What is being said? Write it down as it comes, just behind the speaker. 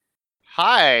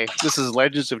Hi, this is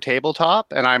Legends of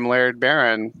Tabletop, and I'm Laird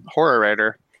Barron, horror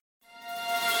writer.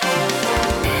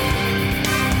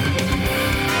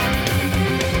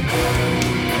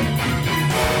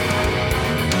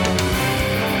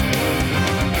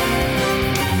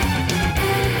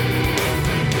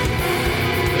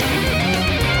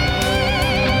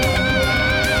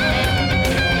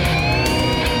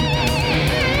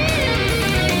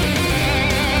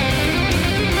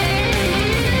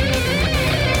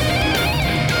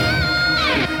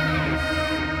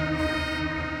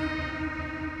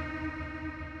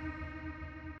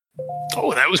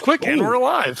 Oh, that was quick, and we're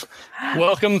live.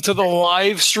 Welcome to the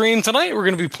live stream tonight. We're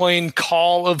going to be playing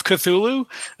Call of Cthulhu.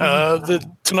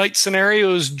 Tonight's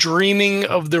scenario is Dreaming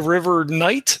of the River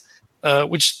Night,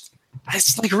 which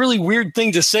it's like a really weird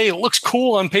thing to say. It looks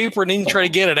cool on paper, and then you try to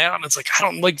get it out, and it's like, I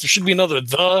don't like, there should be another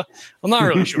the. I'm not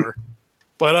really sure.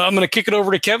 But I'm going to kick it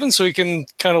over to Kevin so he can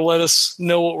kind of let us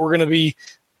know what we're going to be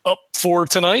up for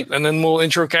tonight, and then we'll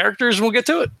intro characters, and we'll get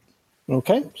to it.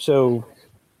 Okay, so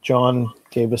John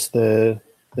gave us the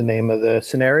name of the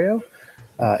scenario.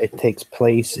 It takes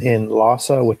place in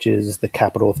Lhasa, which is the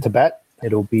capital of Tibet.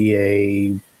 It'll be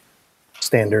a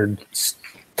standard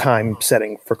time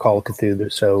setting for Call of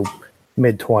Cthulhu, so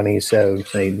mid-20s, so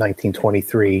say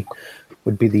 1923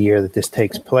 would be the year that this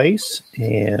takes place.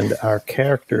 And our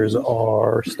characters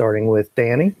are starting with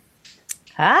Danny.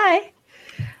 Hi.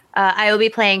 I will be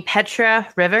playing Petra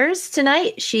Rivers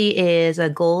tonight. She is a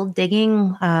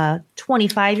gold-digging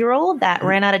 25-year-old that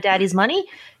ran out of daddy's money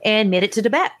and made it to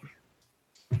Tibet.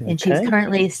 And she's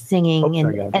currently singing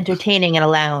and entertaining in a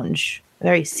lounge, a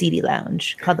very seedy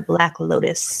lounge called the Black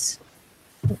Lotus.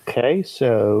 Okay,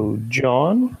 so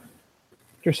John.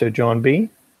 So John B.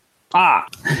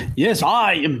 Yes,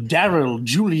 I am Daryl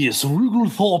Julius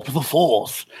Rugelthorpe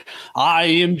IV. I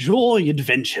enjoy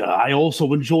adventure. I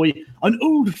also enjoy an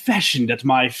old-fashioned at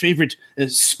my favorite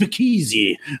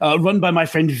speakeasy, run by my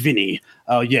friend Vinny.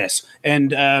 Yes,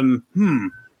 and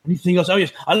anything else? Oh,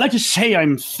 yes, I like to say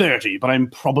I'm 30, but I'm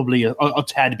probably a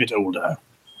tad bit older.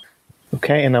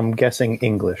 Okay, and I'm guessing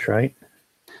English, right?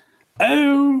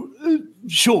 Oh,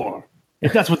 sure.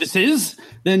 If that's what this is,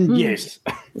 then yes.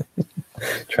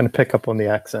 Trying to pick up on the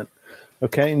accent.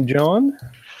 Okay, and John?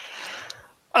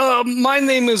 My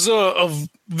name is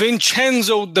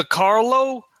Vincenzo De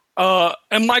Carlo,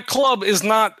 and my club is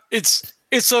not, it's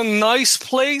a nice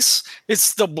place.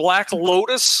 It's the Black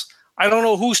Lotus. I don't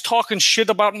know who's talking shit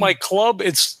about my club.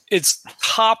 It's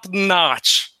top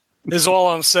notch, is all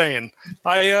I'm saying.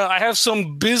 I have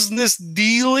some business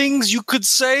dealings, you could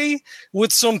say,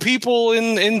 with some people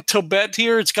in Tibet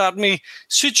here. It's got me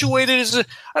situated as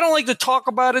I don't like to talk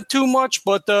about it too much,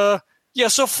 but yeah,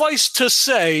 suffice to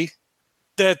say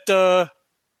that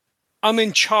I'm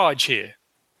in charge here.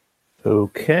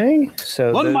 Okay,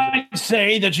 so one might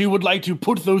say that you would like to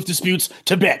put those disputes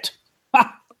to bed.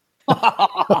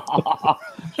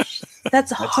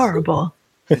 That's horrible.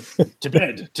 To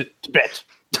bed.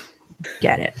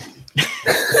 Get it.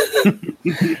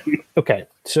 Okay,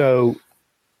 so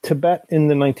Tibet in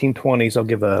the 1920s, I'll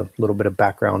give a little bit of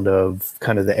background of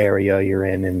kind of the area you're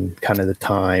in and kind of the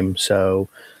time. So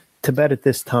Tibet at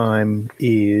this time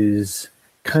is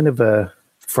kind of a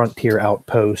frontier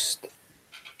outpost.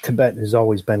 Tibet has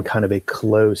always been kind of a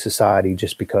closed society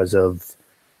just because of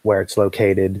where it's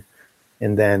located.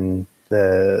 And then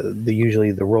the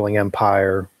usually the ruling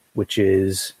empire, which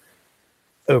is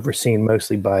overseen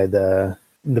mostly by the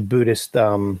Buddhist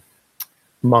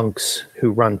monks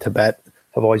who run Tibet,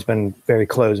 have always been very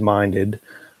close-minded.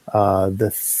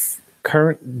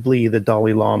 Currently, the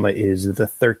Dalai Lama is the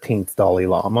 13th Dalai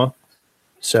Lama.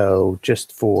 So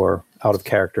just for out of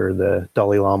character, the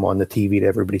Dalai Lama on the TV that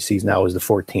everybody sees now is the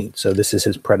 14th. So this is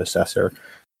his predecessor.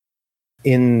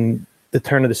 In the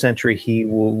turn of the century, he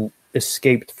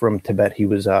escaped from Tibet. He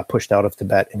was pushed out of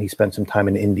Tibet, and he spent some time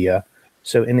in India.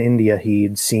 So in India,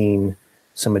 he'd seen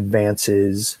some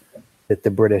advances that the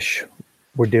British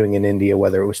were doing in India,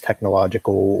 whether it was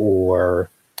technological or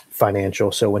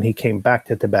financial. So when he came back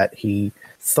to Tibet, he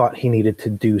thought he needed to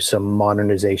do some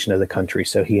modernization of the country.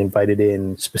 So he invited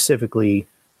in specifically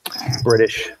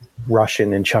British,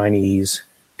 Russian, and Chinese,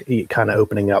 kind of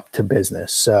opening up to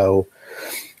business. So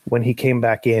when he came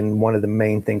back in, one of the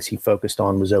main things he focused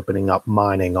on was opening up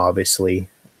mining, obviously.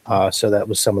 So that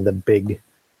was some of the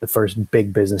first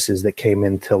big businesses that came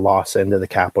into Lhasa, into the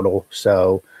capital.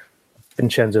 So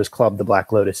Vincenzo's club, the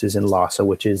Black Lotus, is in Lhasa,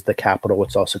 which is the capital.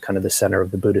 It's also kind of the center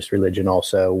of the Buddhist religion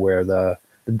also, where the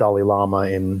Dalai Lama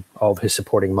and all of his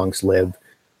supporting monks live.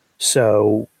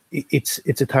 So it's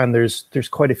a time there's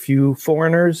quite a few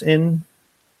foreigners in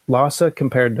Lhasa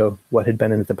compared to what had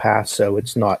been in the past. So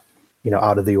it's not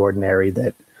out of the ordinary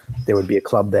that there would be a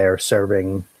club there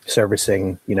servicing,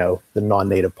 the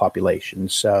non-native population.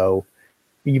 So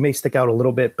you may stick out a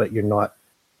little bit, but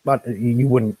you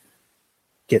wouldn't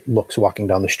get looks walking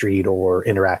down the street or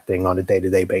interacting on a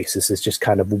day-to-day basis. It's just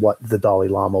kind of what the Dalai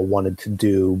Lama wanted to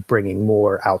do, bringing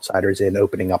more outsiders in,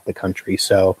 opening up the country.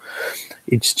 So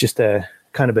it's just a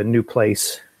kind of a new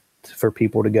place for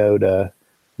people to go to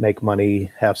make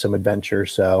money, have some adventure.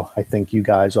 So I think you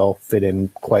guys all fit in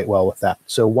quite well with that.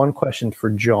 So one question for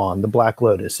John, the Black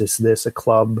Lotus, is this a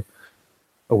club?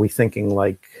 Are we thinking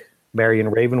like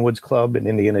Marion Ravenwood's club and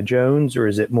Indiana Jones, or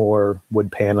is it more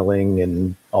wood paneling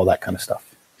and all that kind of stuff?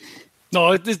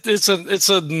 No, it's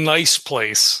a nice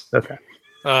place. Okay.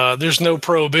 There's no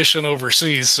prohibition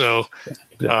overseas, so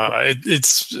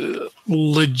it's a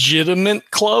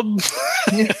legitimate club.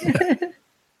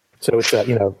 So it's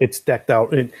it's decked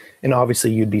out, and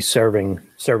obviously you'd be servicing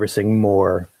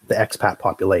more the expat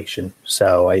population.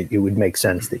 So it would make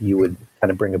sense that you would kind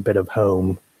of bring a bit of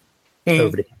home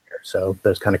over to here. So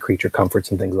those kind of creature comforts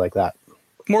and things like that.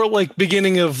 More like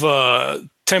beginning of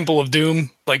Temple of Doom,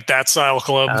 like that style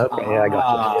club. Okay, yeah, I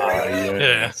got you.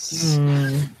 Yes.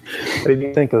 I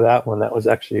didn't think of that one. That was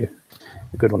actually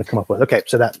a good one to come up with. Okay,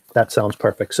 so that sounds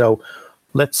perfect. So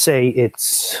let's say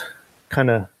it's kind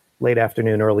of late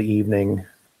afternoon, early evening.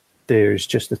 There's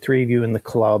just the three of you in the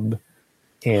club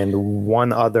and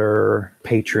one other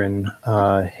patron.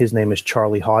 His name is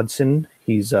Charlie Hodson.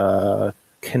 He's a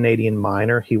Canadian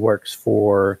miner. He works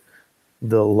for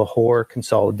the Lahore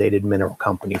Consolidated Mineral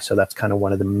Company. So that's kind of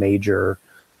one of the major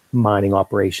mining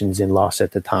operations in Laos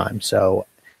at the time. So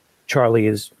Charlie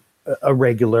is a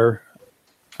regular.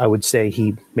 I would say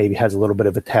he maybe has a little bit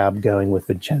of a tab going with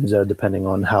Vincenzo, depending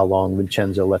on how long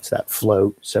Vincenzo lets that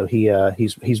float. So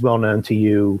he's well known to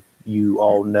you. You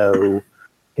all know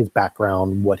his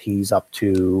background, what he's up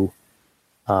to,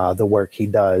 the work he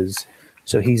does.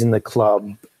 So he's in the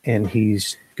club and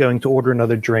he's going to order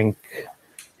another drink.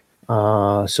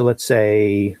 So let's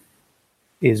say,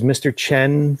 is Mr.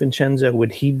 Chen, Vincenzo,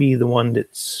 would he be the one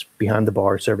that's behind the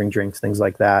bar serving drinks, things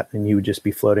like that, and you would just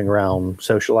be floating around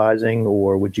socializing,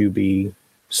 or would you be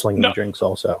slinging drinks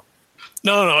also?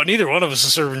 No, neither one of us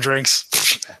is serving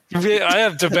drinks. I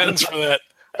have Tibetans for that.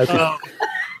 Okay. So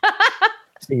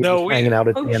you're just hanging out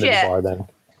at the end of the bar then.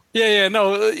 Yeah.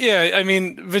 I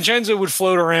mean, Vincenzo would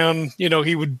float around. He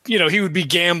would be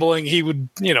gambling. He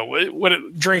would,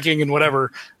 drinking and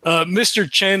whatever. Mr.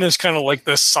 Chen is kind of like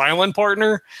the silent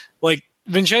partner. Like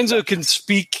Vincenzo can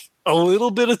speak a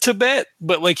little bit of Tibet,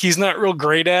 but like he's not real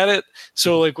great at it.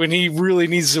 So like when he really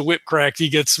needs a whip crack, he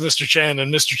gets Mr. Chen,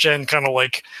 and Mr. Chen kind of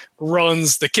like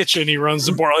runs the kitchen. He runs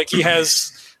the bar. Like he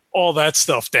has all that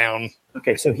stuff down.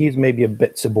 Okay, so he's maybe a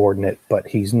bit subordinate, but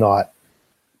he's not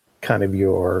kind of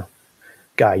your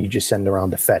guy you just send around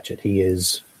to fetch it. He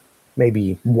is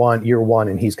maybe you're one,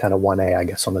 and he's kind of 1A, I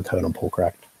guess, on the totem pole,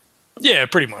 correct? Yeah,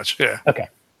 pretty much. Yeah. Okay,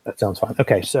 that sounds fine.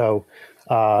 Okay, so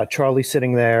Charlie's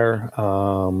sitting there.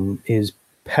 Is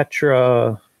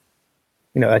Petra?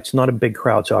 It's not a big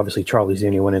crowd, so obviously Charlie's the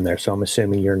only one in there. So I'm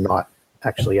assuming you're not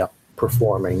actually up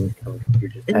performing. You're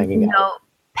just hanging out. No,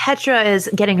 Petra is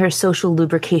getting her social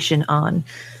lubrication on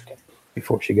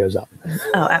before she goes up.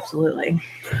 Oh, absolutely.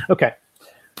 Okay.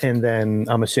 And then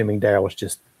I'm assuming Daryl was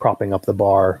just propping up the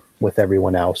bar with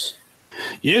everyone else.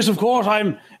 Yes, of course.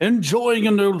 I'm enjoying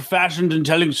an old-fashioned and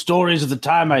telling stories of the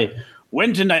time I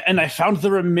went and I found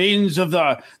the remains of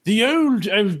the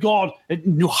old god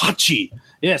Nuhachi.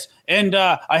 Yes, and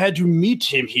I had to meet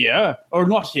him here, or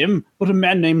not him, but a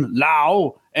man named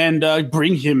Lao, and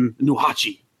bring him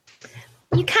Nuhachi.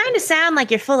 You kind of sound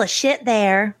like you're full of shit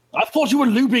there. I thought you were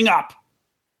lubing up.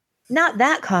 Not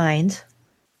that kind.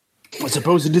 I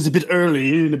suppose it is a bit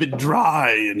early and a bit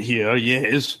dry in here,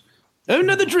 yes.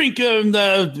 Another drink,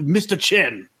 Mr.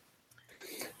 Chen.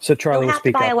 So Charlie will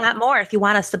speak up. You'll have to buy a lot more if you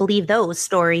want us to believe those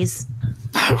stories.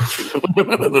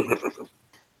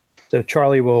 So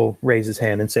Charlie will raise his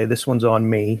hand and say, "This one's on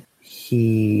me."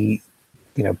 He,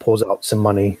 pulls out some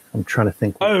money. I'm trying to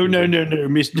think. Oh,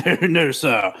 no,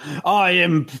 sir. I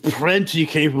am plenty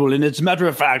capable, and as a matter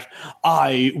of fact,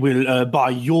 I will buy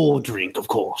your drink, of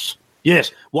course.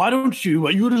 Yes. Why don't you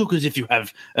look as if you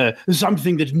have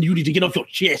something that you need to get off your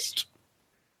chest?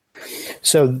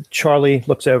 So Charlie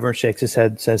looks over and shakes his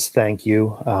head, says thank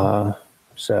you.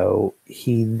 So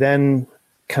he then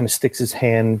kind of sticks his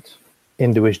hand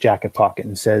into his jacket pocket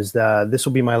and says, this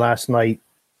will be my last night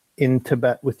in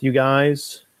Tibet with you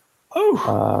guys.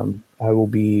 I will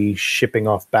be shipping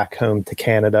off back home to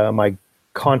Canada. My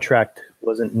contract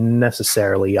wasn't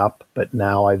necessarily up, but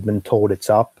now I've been told it's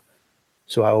up.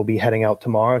 So I will be heading out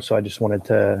tomorrow. So I just wanted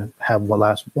to have one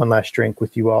last drink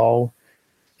with you all,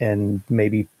 and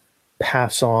maybe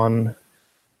pass on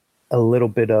a little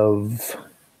bit of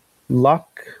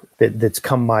luck that's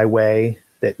come my way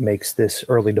that makes this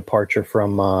early departure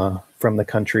from the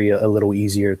country a little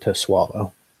easier to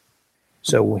swallow.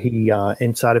 So he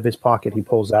inside of his pocket, he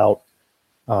pulls out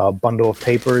a bundle of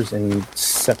papers and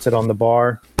sets it on the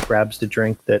bar, grabs the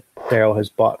drink that Daryl has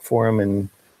bought for him, and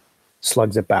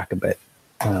slugs it back a bit.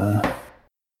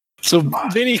 So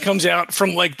Vinny comes out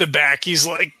from like the back. He's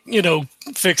like,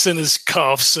 fixing his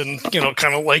cuffs and,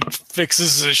 kind of like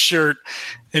fixes his shirt.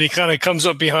 And he kind of comes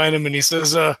up behind him and he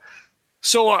says,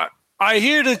 so I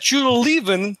hear that you're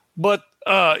leaving, but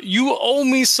you owe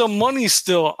me some money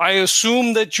still. I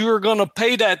assume that you're going to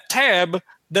pay that tab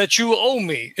that you owe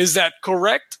me. Is that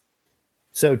correct?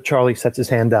 So Charlie sets his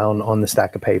hand down on the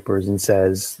stack of papers and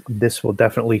says, this will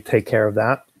definitely take care of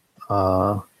that.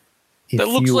 That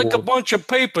looks like a bunch of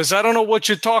papers. I don't know what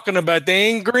you're talking about. They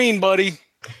ain't green, buddy.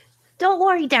 Don't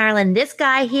worry, darling. This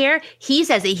guy here, he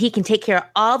says that he can take care of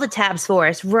all the tabs for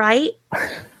us, right?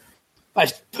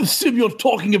 I assume you're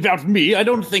talking about me. I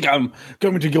don't think I'm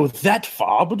going to go that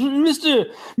far, but Mr.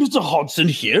 Hodson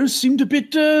here seemed a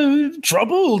bit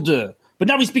troubled. But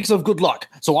now he speaks of good luck,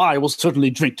 so I will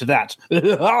certainly drink to that.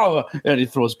 And he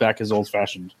throws back his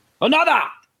old-fashioned, another!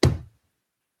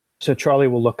 So Charlie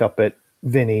will look up at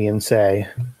Vinny and say,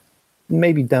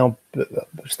 maybe I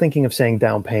was thinking of saying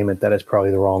down payment. That is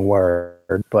probably the wrong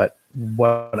word, but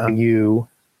what on you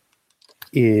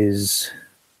is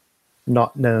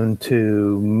not known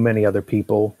to many other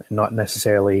people, not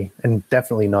necessarily, and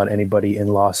definitely not anybody in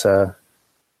Lhasa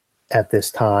at this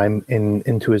time.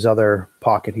 Into his other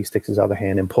pocket, he sticks his other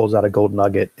hand and pulls out a gold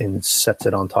nugget and sets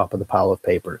it on top of the pile of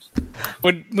papers.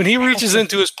 When he reaches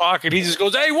into his pocket, he just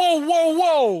goes, "Hey, whoa, whoa,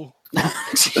 whoa!"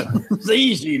 It's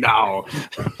easy now.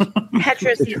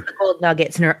 Petra sees the gold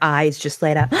nuggets and her eyes just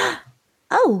light up.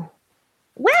 Oh,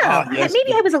 well, yes.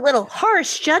 Maybe I was a little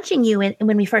harsh judging you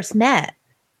when we first met.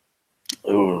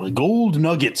 Oh, gold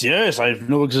nuggets, yes. I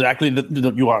know exactly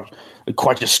that you are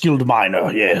quite a skilled miner,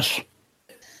 yes.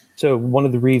 So one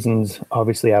of the reasons,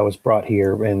 obviously, I was brought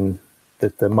here and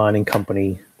that the mining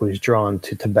company was drawn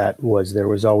to Tibet was there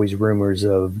was always rumors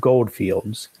of gold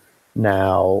fields.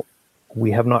 Now,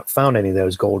 we have not found any of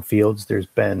those gold fields. There's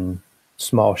been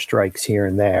small strikes here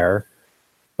and there.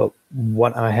 But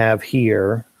what I have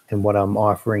here and what I'm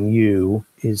offering you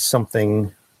is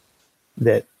something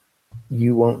that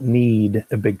you won't need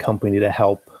a big company to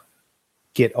help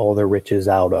get all the riches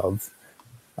out of.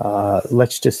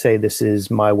 Let's just say this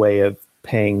is my way of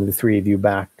paying the three of you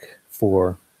back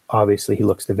for, obviously, he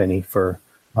looks to Vinny for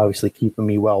obviously keeping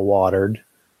me well watered.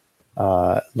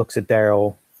 Looks at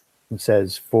Daryl and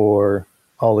says, for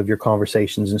all of your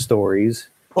conversations and stories.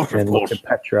 And looks at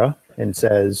Petra and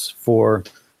says, for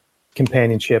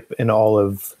companionship and all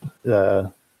of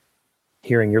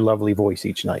hearing your lovely voice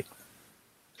each night.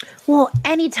 Well,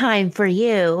 anytime for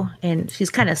you. And she's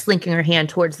kind of slinking her hand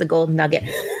towards the gold nugget.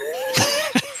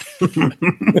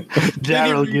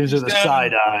 Daryl gives her the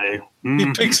side eye.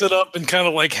 He picks it up and kind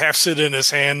of like hefts it in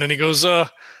his hand, and he goes,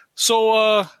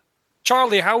 so,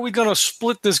 Charlie, how are we going to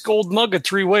split this gold nugget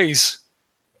 3 ways?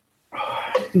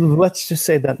 Let's just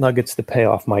say that nugget's to pay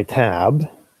off my tab.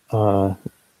 The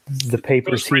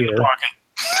papers here.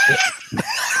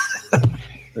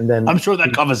 And then I'm sure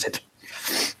that covers it.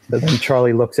 But then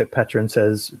Charlie looks at Petra and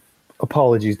says,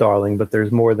 apologies, darling, but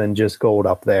there's more than just gold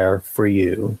up there for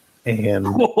you. And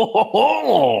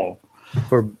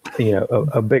for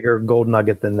a bigger gold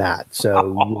nugget than that. So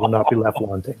you will not be left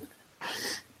wanting.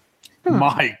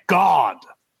 My God.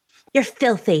 You're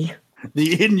filthy.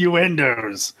 The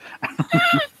innuendos.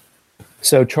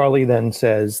 So Charlie then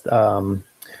says,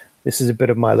 this is a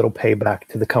bit of my little payback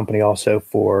to the company also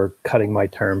for cutting my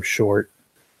term short.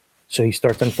 So he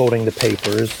starts unfolding the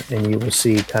papers, and you will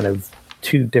see kind of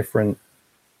 2 different,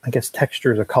 I guess,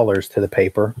 textures or colors to the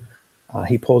paper.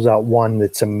 He pulls out one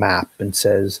that's a map and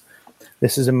says,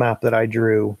 this is a map that I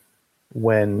drew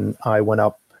when I went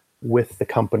up with the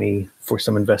company for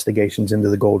some investigations into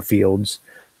the gold fields.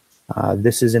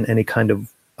 This isn't any kind of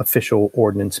official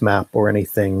ordnance map or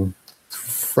anything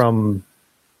from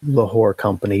Lahore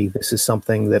Company. This is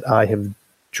something that I have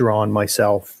drawn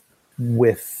myself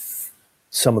with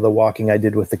some of the walking I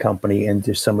did with the company and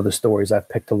just some of the stories I've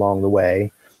picked along the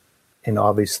way. And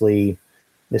obviously,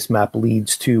 this map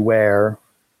leads to where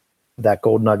that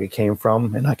gold nugget came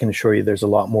from. And I can assure you there's a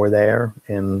lot more there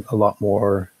and a lot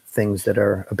more things that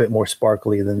are a bit more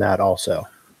sparkly than that also.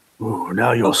 Ooh,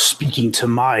 now you're speaking to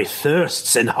my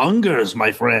thirsts and hungers,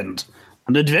 my friend.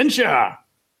 An adventure.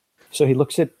 So he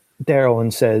looks at Daryl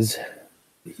and says,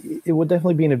 It would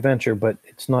definitely be an adventure, but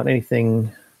it's not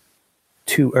anything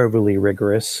too overly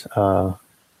rigorous. He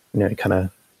kind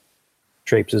of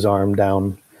drapes his arm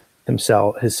down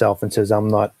himself and says, "I'm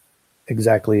not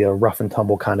exactly a rough and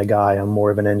tumble kind of guy. I'm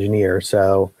more of an engineer.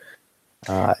 So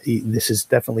this is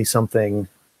definitely something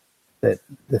that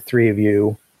the three of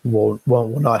you will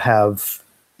not have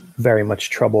very much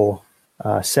trouble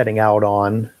setting out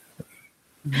on."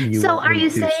 So are you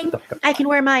saying I can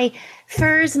wear my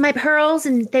furs and my pearls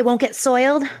and they won't get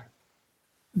soiled?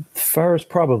 Furs,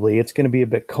 probably. It's going to be a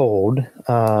bit cold.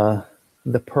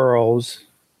 The pearls,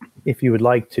 if you would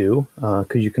like to,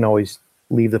 because you can always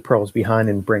leave the pearls behind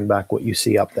and bring back what you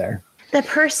see up there. The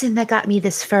person that got me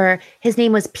this fur, his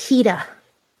name was PETA.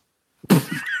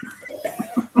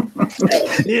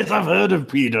 Yes, I've heard of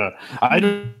Peter.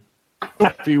 I'm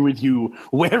happy with you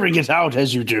wearing it out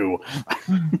as you do.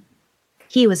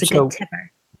 He was a good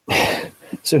tipper.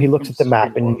 So he looks at the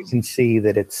map and you can see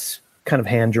that it's kind of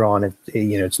hand-drawn.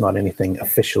 It's not anything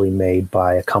officially made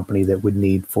by a company that would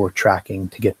need for tracking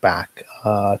to get back.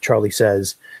 Charlie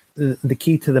says the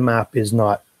key to the map is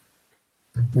not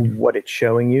what it's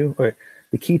showing you. Or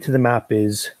the key to the map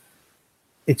is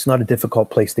it's not a difficult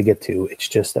place to get to. It's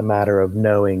just a matter of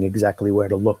knowing exactly where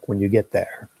to look when you get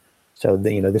there. So,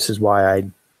 this is why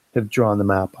I have drawn the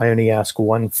map. I only ask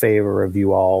one favor of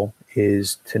you all,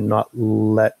 is to not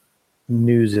let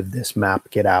news of this map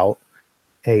get out.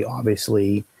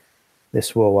 Obviously,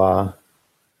 this will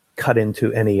cut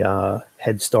into any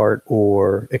head start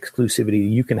or exclusivity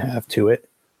you can have to it.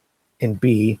 And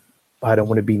B, I don't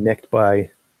want to be nicked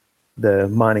by the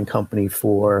mining company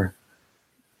for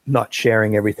not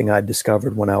sharing everything I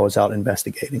discovered when I was out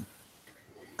investigating.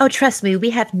 Oh, trust me,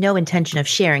 we have no intention of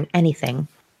sharing anything.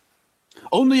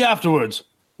 Only afterwards,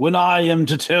 when I am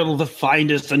to tell the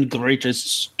finest and greatest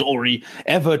story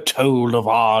ever told of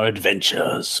our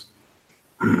adventures.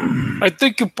 I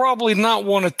think you probably not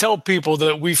want to tell people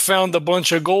that we found a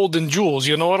bunch of gold and jewels.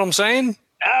 You know what I'm saying?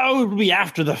 Oh, it'll be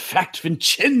after the fact,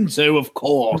 Vincenzo, of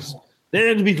course.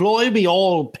 Then it'll be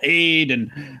all paid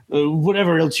and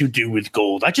whatever else you do with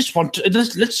gold. I just want to,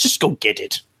 let's just go get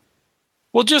it.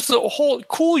 Well, just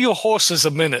cool your horses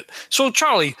a minute. So,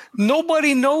 Charlie,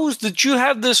 nobody knows that you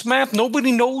have this map?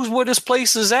 Nobody knows where this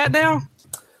place is at now?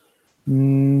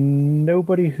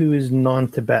 Nobody who is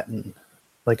non-Tibetan.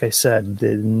 Like I said,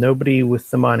 nobody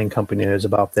with the mining company knows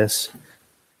about this.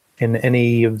 And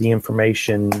any of the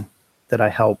information that I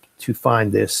helped to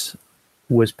find this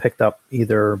was picked up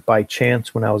either by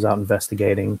chance when I was out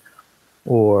investigating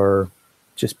or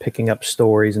just picking up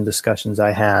stories and discussions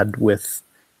I had with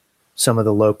some of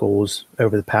the locals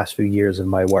over the past few years of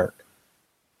my work.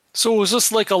 So is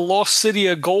this like a lost city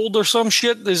of gold or some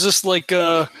shit? Is this like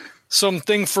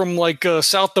something from like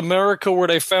South America where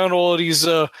they found all of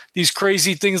these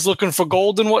crazy things looking for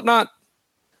gold and whatnot?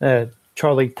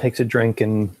 Charlie takes a drink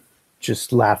and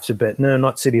just laughs a bit. No,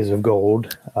 not cities of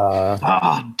gold.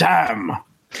 Damn.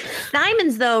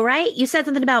 Diamonds, though, right? You said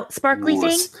something about sparkly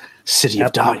things? City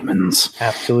of diamonds.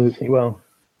 Absolutely. Well,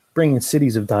 bringing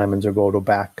cities of diamonds or gold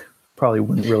back probably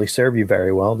wouldn't really serve you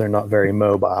very well. They're not very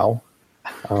mobile.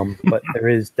 But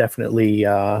there's definitely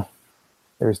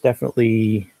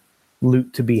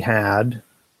loot to be had.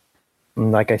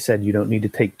 And like I said, you don't need to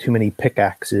take too many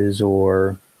pickaxes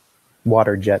or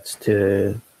water jets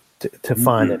to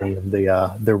find any of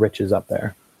the riches up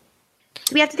there.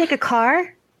 Do we have to take a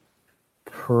car?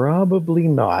 Probably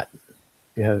not.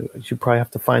 You probably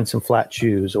have to find some flat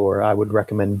shoes, or I would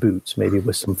recommend boots, maybe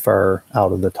with some fur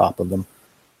out of the top of them.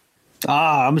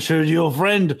 I'm sure your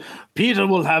friend Peter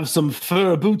will have some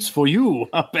fur boots for you,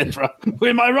 Petra.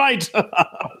 Am I right?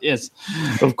 Yes,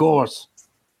 of course.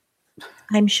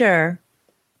 I'm sure.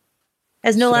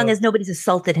 As long as nobody's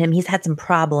assaulted him, he's had some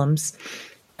problems.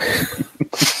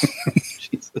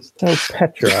 Jesus. So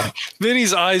Petra.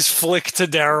 Vinny's eyes flick to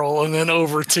Daryl and then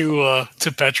over to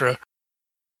Petra.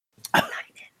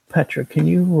 Petra, can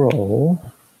you roll?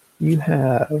 You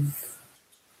have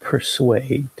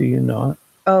persuade, do you not?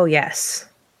 Oh yes.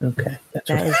 Okay, that's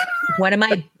that is one of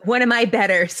my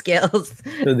better skills.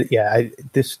 So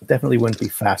this definitely wouldn't be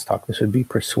fast talk. This would be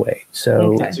persuade.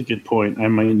 So That's a good point. I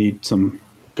might need some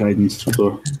guidance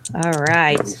for. All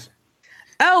right.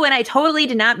 Oh, and I totally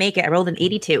did not make it. I rolled an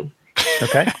 82.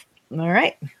 Okay. All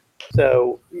right.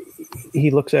 So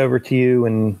he looks over to you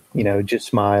and, just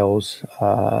smiles.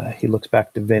 He looks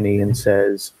back to Vinny and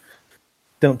says,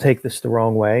 "Don't take this the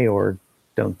wrong way, or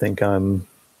don't think I'm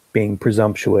being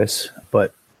presumptuous,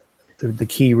 but the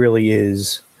key really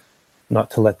is not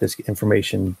to let this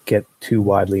information get too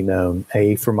widely known.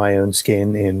 A, for my own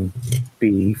skin, and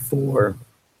B, for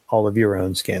all of your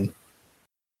own skin."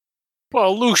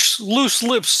 Well, loose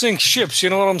lips sink ships. You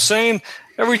know what I'm saying?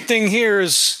 Everything here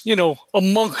is,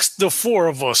 amongst the four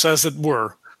of us, as it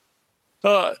were.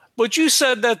 But you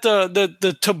said that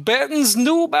the Tibetans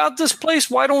knew about this place.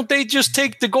 Why don't they just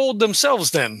take the gold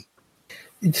themselves then?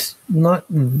 It's not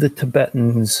the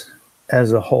Tibetans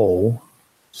as a whole.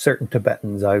 Certain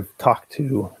Tibetans I've talked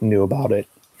to knew about it,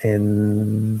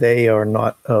 and they are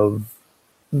not of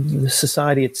the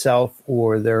society itself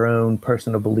or their own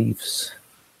personal beliefs.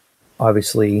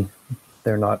 Obviously,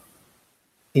 they're not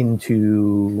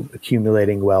into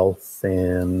accumulating wealth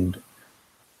and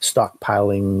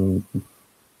stockpiling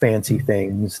fancy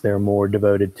things. They're more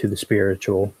devoted to the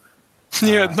spiritual.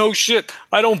 Yeah, no shit.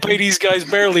 I don't pay these guys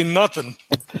barely nothing.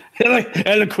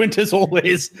 Eloquent as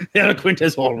always,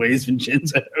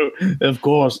 Vincenzo. Of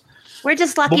course. We're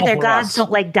just lucky More their for gods us.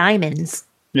 don't like diamonds.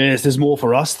 Yes, there's more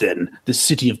for us then. The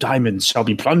city of diamonds shall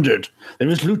be plundered. There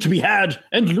is loot to be had,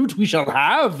 and loot we shall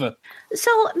have.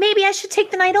 So maybe I should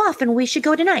take the night off and we should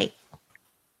go tonight.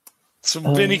 So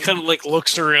Vinny kind of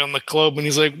looks around the club and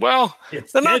he's like, well,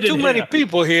 It's there are not dead too in many here.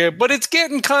 people here, but it's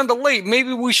getting kind of late.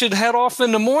 Maybe we should head off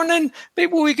in the morning.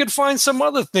 Maybe we could find some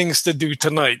other things to do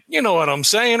tonight. You know what I'm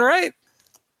saying, right?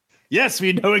 Yes,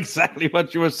 we know exactly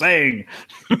what you were saying.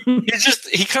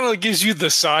 He kind of gives you the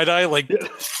side eye, like,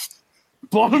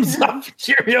 Bottoms up,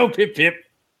 cheerio, pip pip.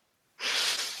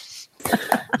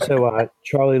 So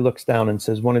Charlie looks down and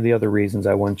says, one of the other reasons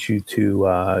I want you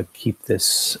to keep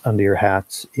this under your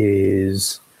hats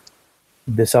is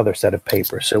this other set of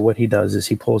paper. So what he does is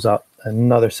he pulls out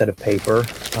another set of paper,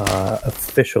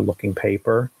 official looking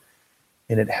paper,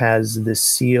 and it has the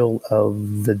seal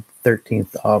of the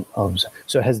 13th.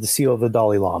 So it has the seal of the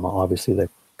Dalai Lama. Obviously, the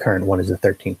current one is the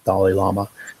 13th Dalai Lama.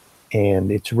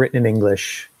 And it's written in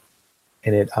English,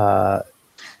 and it...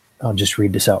 I'll just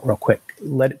read this out real quick.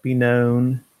 Let it be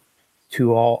known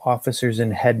to all officers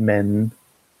and headmen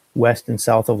west and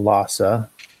south of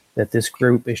Lhasa that this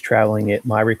group is traveling at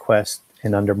my request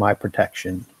and under my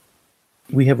protection.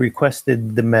 We have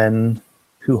requested the men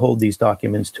who hold these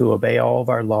documents to obey all of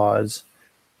our laws,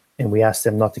 and we ask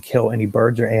them not to kill any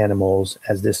birds or animals,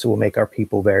 as this will make our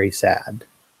people very sad.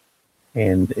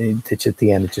 And it's at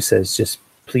the end, it just says, just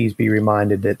please be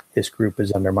reminded that this group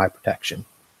is under my protection.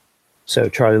 So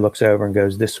Charlie looks over and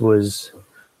goes, this was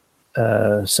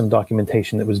some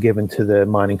documentation that was given to the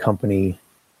mining company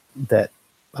that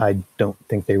I don't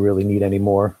think they really need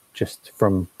anymore. Just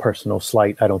from personal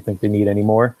slight, I don't think they need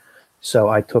anymore. So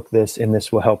I took this, and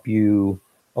this will help you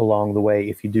along the way.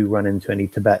 If you do run into any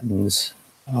Tibetans,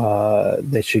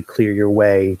 they should clear your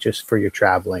way just for your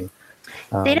traveling.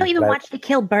 They don't even want you to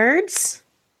kill birds?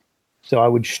 So I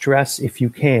would stress, if you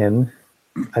can,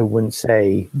 I wouldn't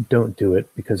say don't do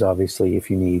it, because obviously if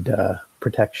you need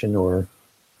protection or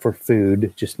for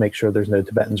food, just make sure there's no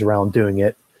Tibetans around doing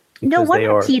it. No because they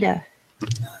wonder are. PETA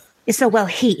is so well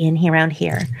hating around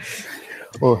here.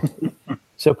 Well,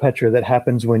 so Petra, that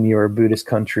happens when you're a Buddhist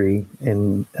country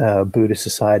in Buddhist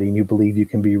society, and you believe you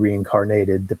can be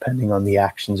reincarnated depending on the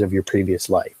actions of your previous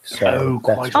life. So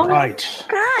Quite Oh, right.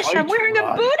 Gosh, I'm Quite wearing a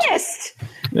right. Buddhist.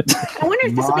 I wonder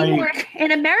if this will be My- more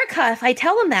in America if I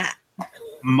tell them that.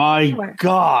 My Sure.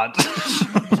 God.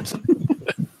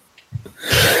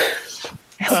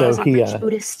 So I'm he, a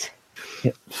Buddhist.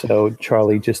 yeah, so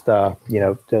Charlie just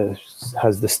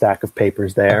has the stack of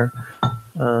papers there.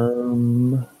 I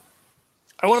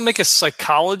want to make a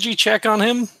psychology check on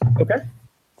him. Okay.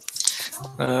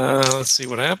 Let's see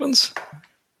what happens.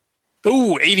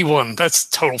 Ooh, 81. That's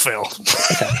total fail.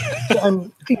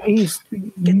 He's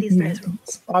Get these dice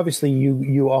rolls. obviously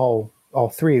you all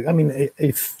three. I mean,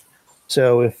 if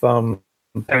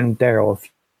and Daryl, if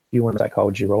you want a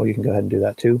psychology roll, you can go ahead and do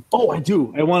that too. Oh, I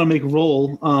do. I want to make a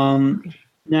roll.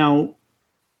 Now,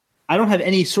 I don't have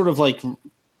any sort of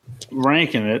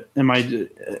rank in it. Am I?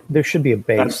 There should be a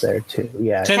base That's- there too.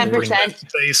 Yeah,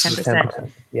 10%. Base. 10%. 10%.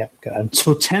 Yeah, go ahead.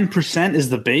 So 10% is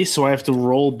the base, so I have to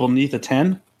roll beneath a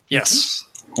 10? Yes.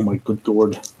 Oh my good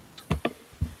lord.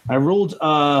 I rolled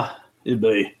I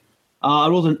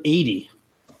rolled an 80.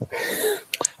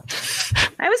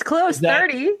 I was close, That-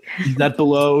 30. Is that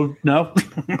below? No?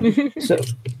 So,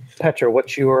 Petra,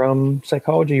 what's your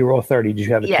psychology? You roll 30. Did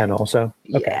you have a Yeah. 10 also?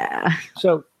 Okay. Yeah.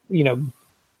 So,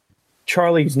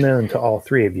 Charlie's known to all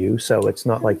three of you, so it's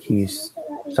not like he's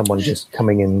someone just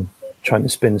coming in trying to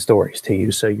spin stories to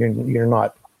you. So you're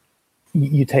not.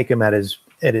 You take him at his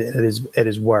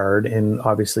word, and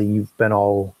obviously you've been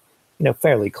all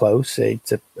fairly close.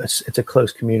 It's a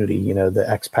close community. The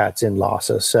expats in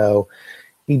Lhasa, so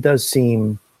he does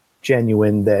seem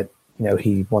genuine that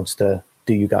he wants to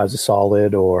do you guys a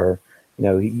solid, or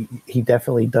he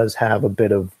definitely does have a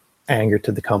bit of anger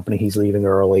to the company. He's leaving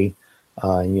early.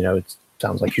 It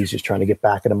sounds like he's just trying to get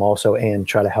back at him also and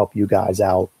try to help you guys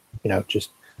out. Just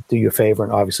do you a favor.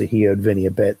 And obviously he owed Vinny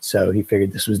a bit, so he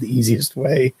figured this was the easiest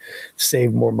way to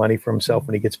save more money for himself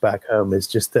when he gets back home. Is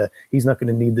just he's not going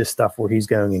to need this stuff where he's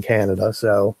going in Canada,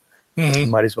 so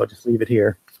might as well just leave it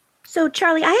here. So,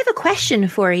 Charlie, I have a question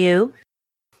for you.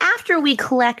 After we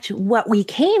collect what we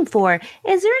came for,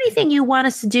 is there anything you want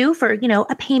us to do for,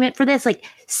 a payment for this? Like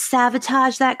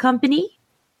sabotage that company?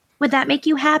 Would that make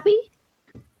you happy?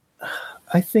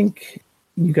 I think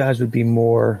you guys would be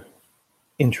more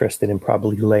interested in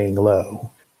probably laying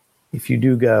low. If you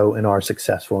do go and are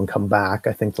successful and come back,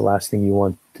 I think the last thing you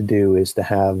want to do is to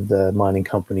have the mining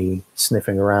company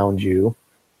sniffing around you.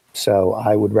 So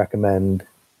I would recommend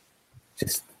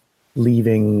just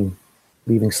leaving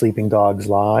sleeping dogs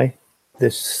lie.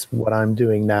 What I'm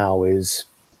doing now is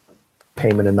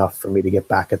payment enough for me to get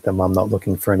back at them. I'm not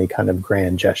looking for any kind of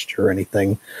grand gesture or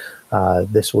anything.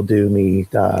 This will do me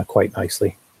quite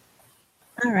nicely.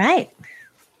 All right.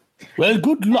 Well,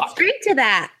 good luck. Drink to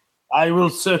that. I will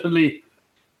certainly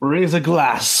raise a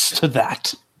glass to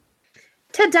that.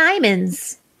 To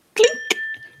diamonds. Clink!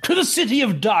 To the city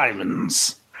of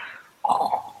diamonds.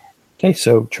 Okay,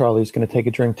 so Charlie's going to take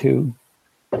a drink too.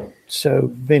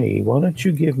 So, Vinny, why don't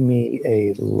you give me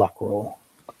a luck roll?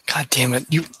 God damn it!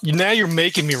 Now you're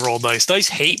making me roll dice. Dice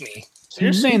hate me. So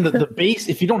you're saying that the base,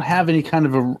 if you don't have any kind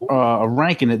of a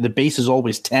rank in it, the base is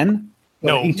always 10?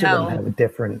 Well, each of them have a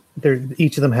different.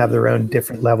 Each of them have their own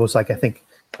different levels. Like I think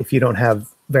if you don't have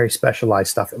very specialized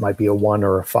stuff, it might be a 1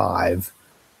 or a 5.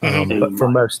 But for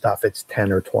most stuff, it's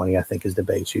 10 or 20. I think is the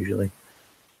base usually.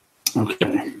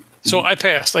 Okay. So I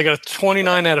passed. I got a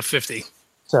 29 out of 50.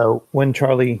 So when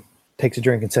Charlie takes a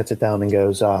drink and sets it down and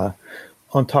goes, on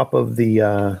top of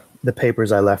the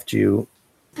papers I left you,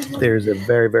 there's a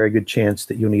very, very good chance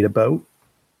that you'll need a boat.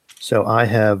 So I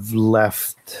have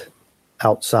left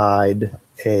outside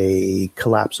a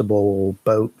collapsible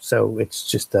boat. So it's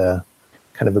just a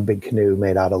kind of a big canoe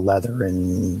made out of leather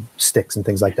and sticks and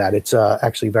things like that. It's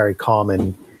actually very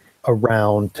common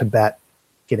around Tibet,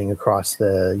 getting across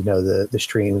the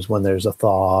streams when there's a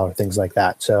thaw or things like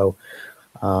that. So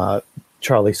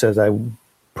Charlie says, I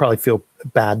probably feel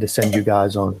bad to send you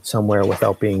guys on somewhere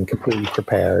without being completely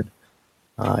prepared.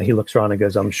 He looks around and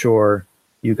goes, I'm sure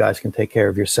you guys can take care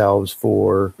of yourselves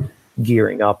for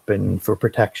gearing up and for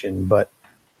protection, but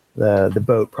the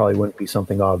boat probably wouldn't be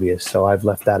something obvious. So I've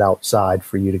left that outside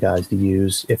for you guys to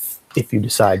use if you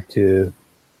decide to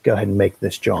go ahead and make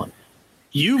this jaunt.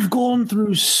 You've gone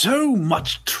through so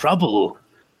much trouble.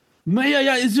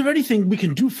 Is there anything we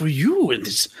can do for you in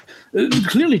this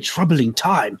clearly troubling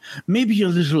time? Maybe a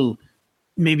little,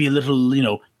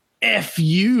 F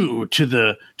you to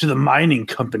the mining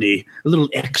company, a little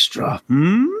extra.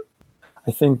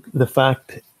 I think the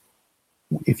fact,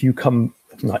 if you come,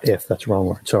 not if, that's the wrong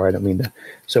word. Sorry, I don't mean to.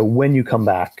 So when you come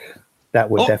back, that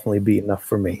would definitely be enough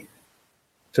for me.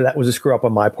 So that was a screw up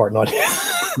on my part, not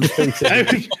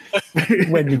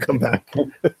when you come back.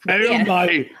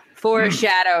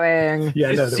 Foreshadowing.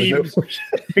 Yeah, no,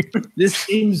 this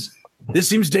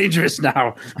seems dangerous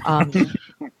now.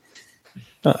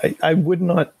 I would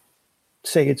not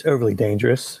say it's overly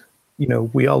dangerous.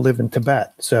 We all live in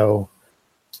Tibet, so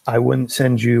I wouldn't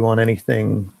send you on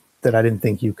anything that I didn't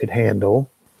think you could handle.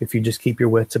 If you just keep your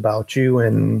wits about you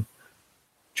and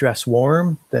dress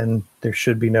warm, then there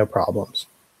should be no problems.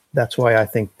 That's why I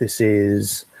think this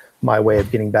is my way of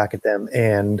getting back at them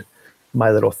and my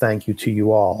little thank you to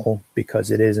you all, because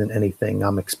it isn't anything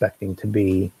I'm expecting to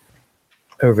be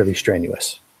overly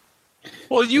strenuous.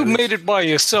 Well, you made it by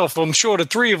yourself. I'm sure the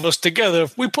three of us together,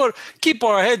 if we keep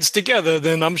our heads together,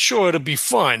 then I'm sure it'll be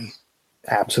fun.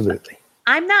 Absolutely.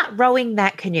 I'm not rowing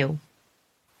that canoe.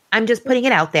 I'm just putting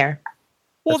it out there.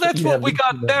 Well, that's what we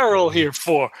got Daryl here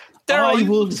for.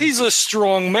 Daryl, he's a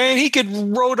strong man. He could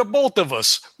row to both of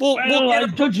us.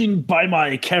 Judging by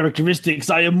my characteristics,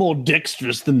 I am more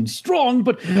dexterous than strong,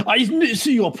 but I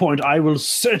see your point. I will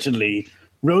certainly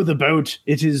row the boat.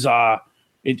 It is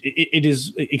it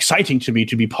is exciting to me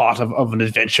to be part of an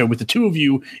adventure with the two of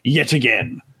you yet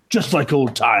again, just like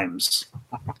old times.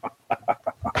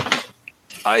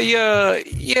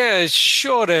 Yeah,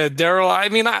 sure there, Daryl. I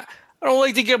mean, I don't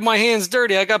like to get my hands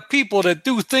dirty. I got people that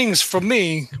do things for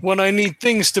me when I need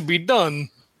things to be done.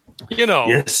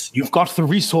 Yes, you've got the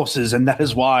resources, and that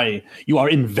is why you are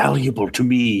invaluable to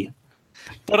me.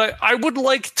 But I would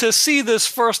like to see this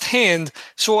firsthand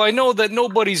so I know that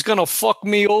nobody's going to fuck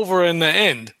me over in the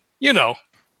end.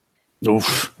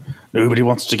 Oof. Nobody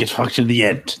wants to get fucked in the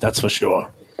end, that's for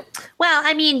sure. Well,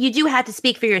 I mean, you do have to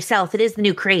speak for yourself. It is the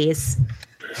new craze.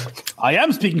 I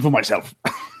am speaking for myself.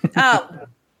 Oh,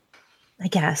 I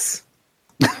guess.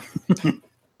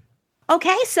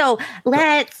 Okay, so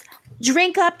let's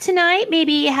drink up tonight.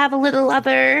 Maybe have a little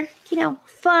other,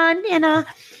 fun, and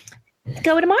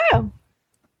go tomorrow.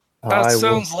 That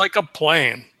sounds like a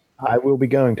plan. I will be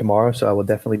going tomorrow, so I will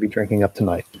definitely be drinking up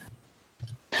tonight.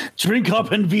 Drink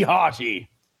up and be hearty.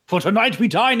 For tonight we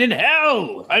dine in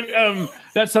hell.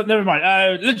 That's not. Never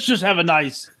mind. Let's just have a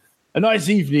nice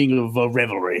evening of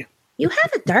revelry. You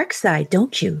have a dark side,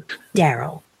 don't you,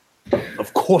 Daryl?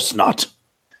 Of course not.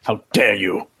 How dare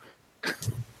you?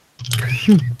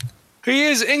 He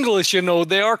is English,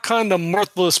 They are kind of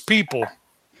mirthless people,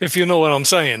 if you know what I'm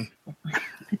saying.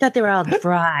 I thought they were all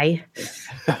dry.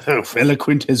 Oh,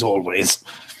 eloquent as always.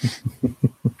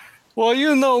 Well,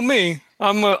 you know me.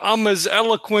 I'm as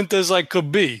eloquent as I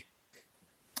could be.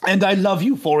 And I love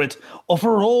you for it.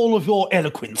 For all of your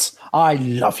eloquence. I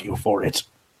love you for it.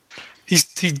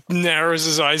 He narrows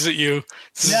his eyes at you.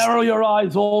 Narrow your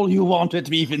eyes all you want at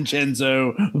me,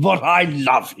 Vincenzo, but I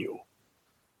love you.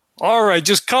 All right,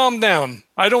 just calm down.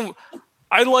 I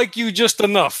like you just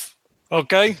enough,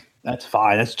 okay? That's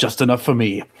fine. That's just enough for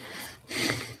me.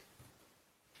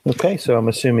 Okay, so I'm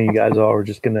assuming you guys all are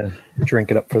just going to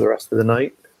drink it up for the rest of the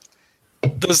night.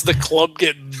 Does the club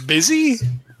get busy?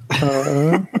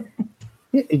 Yeah,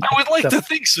 I would like to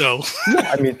think so.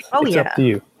 Yeah, I mean, it's up to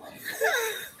you.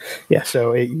 Yeah,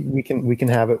 so we can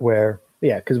have it where,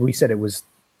 because we said it was,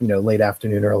 late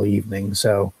afternoon, early evening.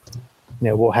 So,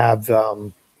 we'll have,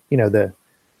 the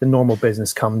normal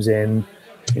business comes in.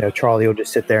 Charlie will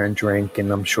just sit there and drink,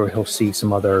 and I'm sure he'll see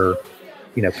some other,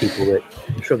 people that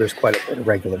I'm sure there's quite a bit of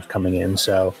regulars coming in.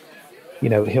 So,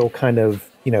 he'll kind of,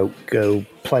 go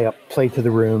play to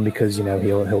the room because,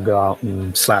 he'll go out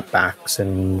and slap backs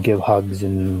and give hugs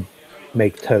and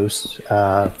make toasts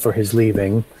for his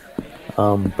leaving.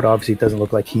 But obviously it doesn't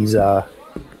look like he's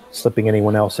slipping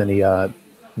anyone else any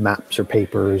maps or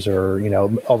papers or,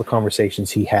 all the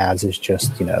conversations he has is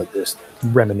just, just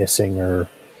reminiscing or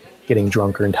getting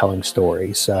drunker and telling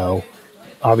stories. So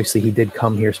obviously he did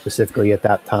come here specifically at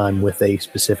that time with a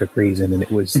specific reason, and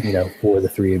it was, for the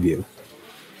three of you.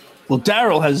 Well,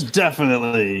 Daryl has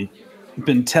definitely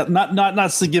been not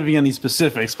giving any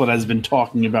specifics, but has been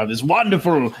talking about this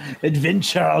wonderful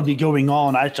adventure I'll be going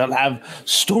on. I shall have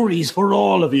stories for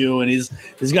all of you, and he's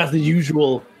got the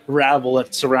usual rabble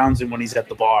that surrounds him when he's at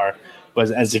the bar.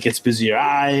 But as it gets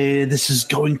busier, this is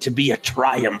going to be a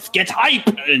triumph. Get hype!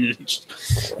 And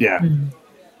yeah.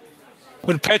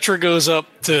 When Petra goes up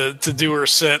to do her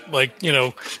set,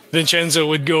 Vincenzo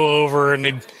would go over and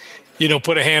he'd,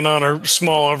 put a hand on her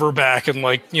small of her back and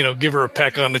give her a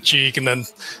peck on the cheek and then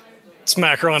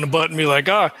smack her on the butt and be like,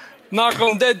 knock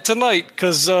on dead tonight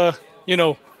because,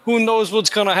 who knows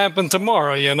what's going to happen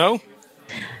tomorrow,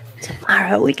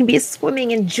 Tomorrow we can be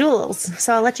swimming in jewels,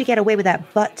 so I'll let you get away with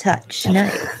that butt touch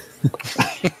tonight.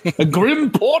 A grim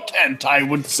portent, I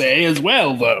would say, as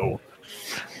well, though.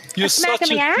 You're smack in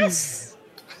the ass?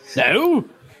 No.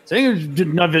 Saying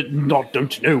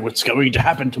don't know what's going to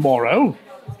happen tomorrow.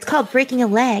 It's called breaking a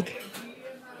leg.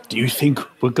 Do you think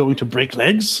we're going to break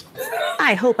legs?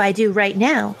 I hope I do right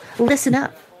now. Listen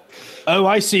up. Oh,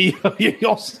 I see. Of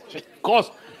course.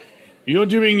 You're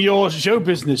doing your show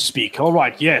business speak. All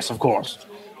right. Yes, of course.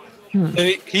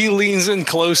 He leans in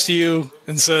close to you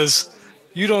and says,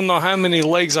 you don't know how many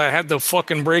legs I had to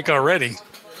fucking break already.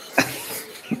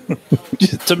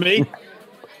 To me?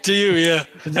 To you, yeah.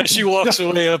 As she walks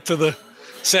away up to the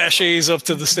sachets up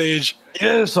to the stage.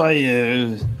 Yes, I'm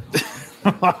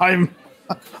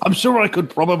sure I could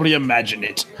probably imagine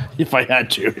it if I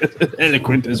had to.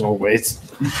 Eloquent as always.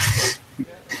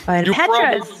 You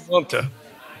probably want to.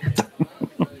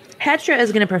 Petra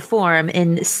is going to perform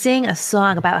and sing a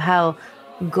song about how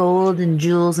gold and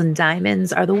jewels and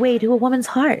diamonds are the way to a woman's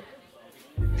heart.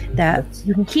 That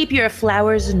you can keep your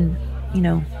flowers and,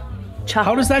 chocolates.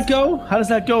 How does that go? How does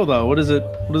that go, though? What does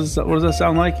that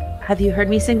sound like? Have you heard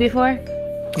me sing before?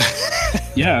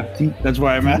 Yeah, that's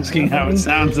why I'm asking how it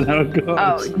sounds and how it goes.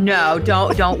 Oh, no,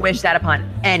 don't wish that upon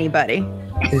anybody.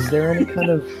 Is there any kind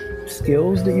of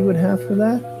skills that you would have for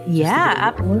that?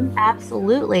 Yeah,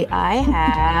 absolutely. I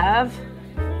have.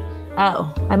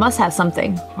 Oh, I must have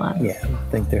something. Yeah, I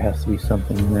think there has to be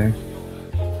something in there.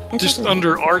 Just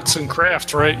under arts and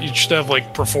crafts, right? You should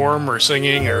have perform or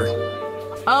singing or.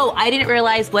 Oh, I didn't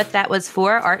realize what that was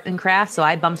for, art and crafts, so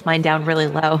I bumped mine down really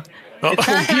low. Oh.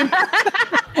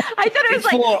 I thought it was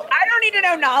I don't need to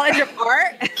know knowledge of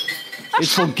art.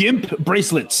 It's for GIMP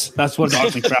bracelets. That's what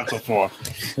arts and crafts are for.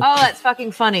 Oh, that's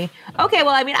fucking funny. Okay,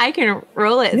 well, I can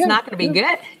roll it. It's not going to be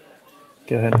good.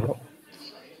 Go ahead and roll.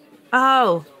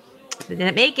 Oh,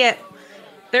 didn't make it.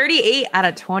 38 out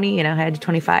of 20. I had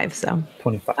 25, so.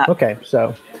 25. Okay,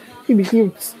 so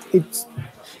It's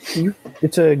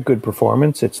a good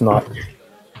performance. It's not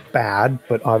bad,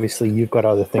 but obviously you've got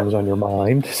other things on your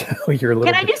mind, so you're a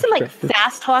little. Can I do some like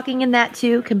fast talking in that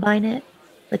too? Combine it,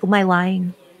 like my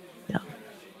lying. No.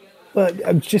 But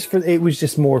it was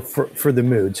just more for the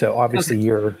mood. So obviously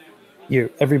you're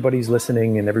everybody's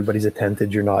listening and everybody's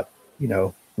attentive. You're not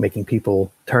making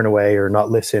people turn away or not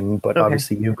listen, but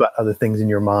obviously you've got other things in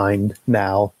your mind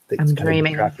now that's I'm kind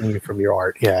dreaming. of distracting you from your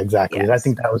art. Yeah, exactly. Yes. And I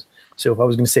think that was so. If I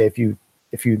was going to say if you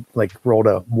like rolled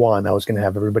a 1, I was going to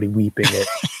have everybody weeping it.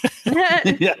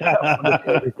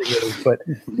 But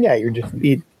yeah, you're just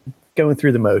going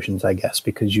through the motions, I guess,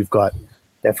 because you've got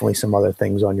definitely some other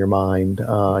things on your mind.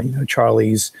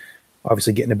 Charlie's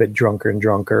obviously getting a bit drunker and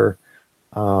drunker.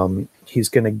 He's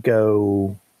going to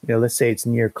go, let's say it's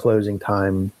near closing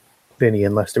time, Vinny,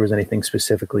 unless there was anything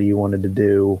specifically you wanted to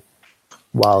do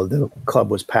while the club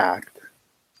was packed.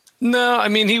 No, I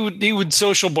mean he would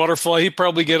social butterfly. He'd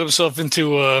probably get himself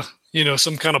into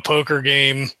some kind of poker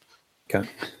game. Okay.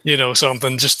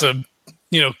 Something just to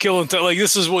kill him. Like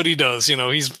this is what he does.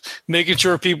 He's making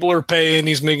sure people are paying.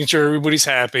 He's making sure everybody's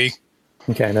happy.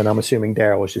 Okay, and then I'm assuming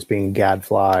Daryl was just being a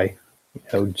gadfly.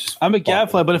 I'm a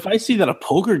gadfly, but if I see that a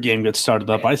poker game gets started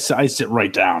up, I sit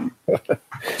right down. And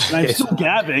I'm still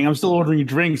gabbing. I'm still ordering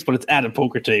drinks, but it's at a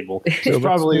poker table.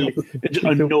 It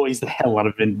annoys the hell out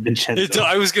of Vincenzo.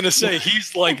 I was going to say,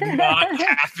 he's like not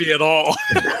happy at all.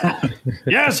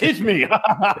 Yes, hit me.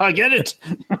 I get it.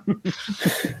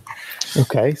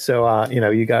 Okay, so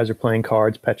you guys are playing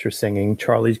cards. Petra's singing.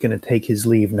 Charlie's going to take his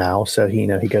leave now, so he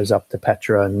goes up to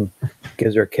Petra and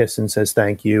gives her a kiss and says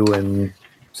thank you and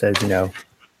says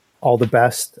all the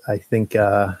best. I think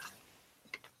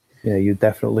you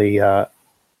definitely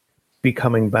be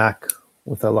coming back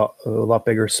with a lot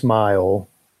bigger smile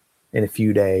in a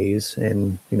few days,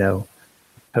 and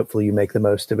hopefully you make the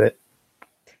most of it.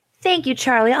 Thank you,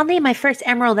 Charlie. I'll name my first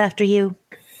emerald after you.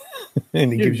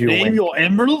 And he gives you a name wink. your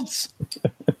emeralds?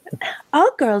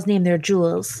 All girls name their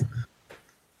jewels.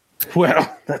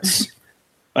 Well, that's,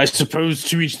 I suppose,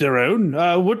 to each their own.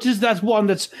 What is that one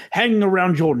that's hanging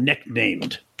around your neck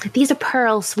named? These are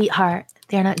pearls, sweetheart.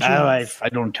 They're not jewels. I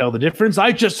don't tell the difference.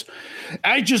 I just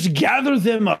gather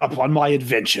them up on my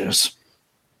adventures.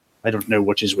 I don't know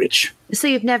which is which. So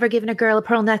you've never given a girl a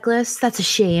pearl necklace? That's a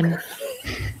shame.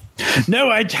 No,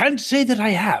 I can't say that I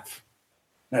have.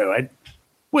 No,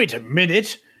 wait a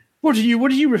minute. What are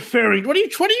you referring? What are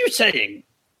you saying?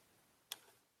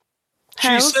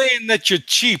 She's saying that you're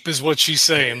cheap is what she's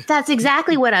saying. That's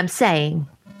exactly what I'm saying.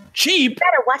 Cheap? You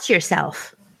better watch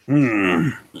yourself.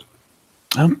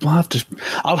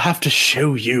 I'll have to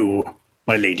show you,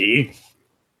 my lady.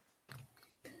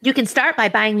 You can start by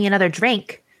buying me another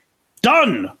drink.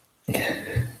 Done.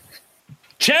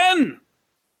 Chen!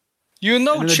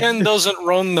 Chen doesn't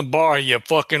run the bar, you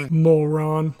fucking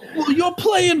moron. Well, you're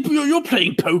playing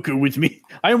poker with me.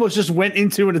 I almost just went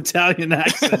into an Italian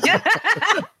accent.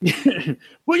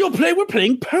 Well, we're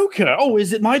playing poker. Oh,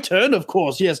 is it my turn? Of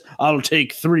course, yes. I'll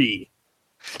take 3.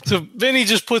 So Vinny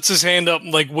just puts his hand up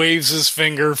and like waves his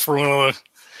finger for one of the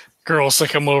girls to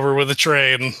come over with a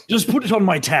tray and just put it on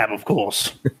my tab, of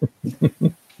course.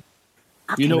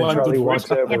 You know what? Charlie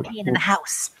walks over. Champagne in the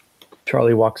house.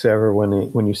 Charlie walks over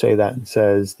when you say that and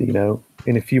says,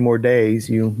 in a few more days,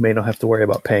 you may not have to worry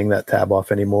about paying that tab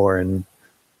off anymore. And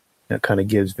that kind of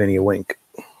gives Vinny a wink.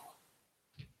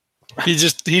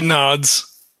 He nods.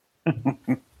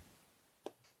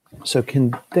 So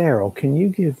Daryl, can you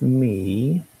give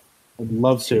me? I'd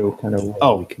love to. Kind of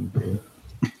what we can do.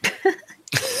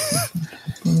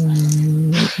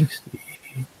 Let me see.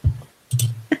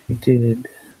 We did.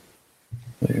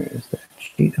 Where is that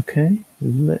sheet? Okay.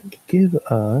 Give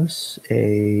us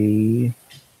a.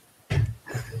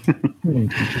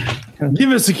 Give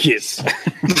us a kiss.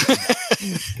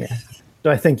 Okay. So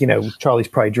I think, Charlie's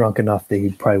probably drunk enough that he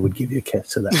probably would give you a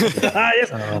kiss. So that.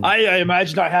 Yes. I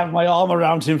imagine I have my arm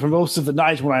around him for most of the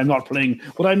night when I'm not playing,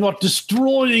 when I'm not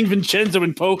destroying Vincenzo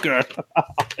in poker.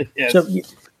 Yes.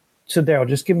 So Daryl,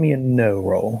 just give me a no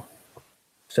roll.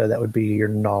 So that would be your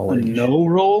knowledge. A no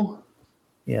roll?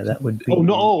 Yeah, that would be. Oh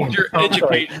no! You're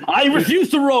educated. I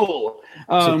refuse to roll.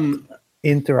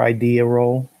 Inter idea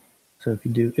roll. So if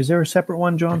you do, is there a separate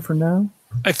one, John, for now?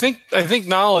 I think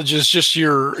knowledge is just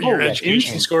your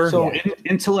education score. So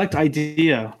intellect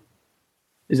idea.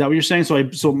 Is that what you're saying?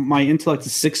 So my intellect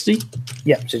is 60?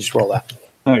 Yeah, so just roll that.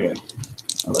 Okay.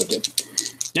 I like it.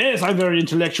 Yes, I'm very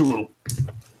intellectual.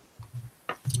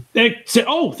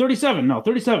 37. No,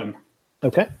 37.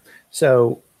 Okay.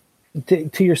 So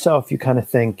to yourself, you kind of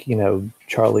think,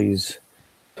 Charlie's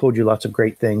told you lots of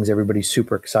great things. Everybody's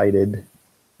super excited.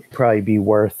 It'd probably be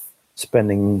worth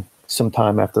spending some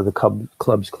time after the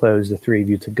club's closed, the three of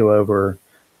you, to go over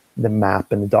the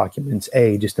map and the documents,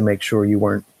 just to make sure you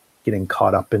weren't getting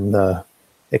caught up in the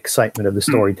excitement of the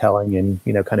storytelling, and,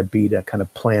 you know, kind of B, to kind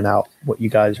of plan out what you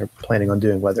guys are planning on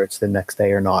doing, whether it's the next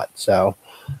day or not. So,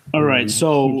 all right.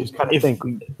 So you just kind of think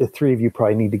the three of you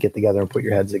probably need to get together and put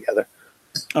your heads together.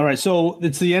 All right, so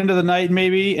it's the end of the night,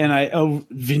 maybe, and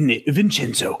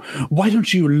Vincenzo, why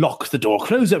don't you lock the door,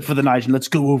 close up for the night, and let's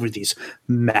go over these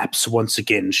maps once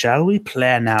again, shall we?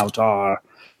 Plan out our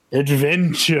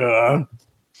adventure.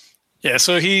 Yeah,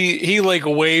 so he like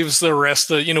waves the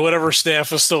rest of, you know, whatever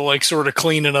staff is still like sort of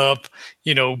cleaning up,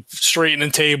 you know,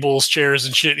 straightening tables, chairs,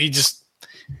 and shit. He just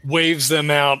waves them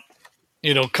out,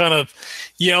 you know, kind of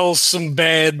yells some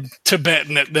bad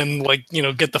Tibetan at them, like, you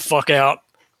know, get the fuck out.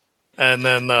 And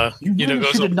then, you know,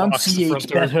 goes should up,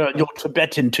 enunciate better your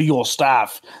Tibetan to your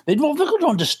staff. They don't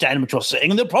understand what you're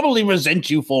saying, and they'll probably resent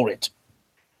you for it.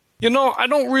 You know, I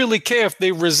don't really care if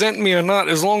they resent me or not,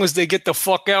 as long as they get the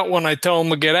fuck out when I tell them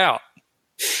to get out.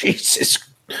 Jesus.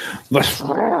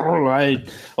 All right.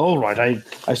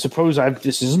 I suppose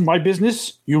this isn't my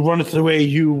business. You run it the way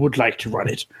you would like to run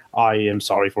it. I am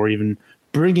sorry for even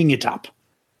bringing it up.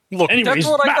 Look, anyways, that's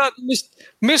what I got.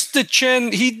 Mr.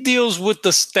 Chen, he deals with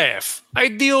the staff. I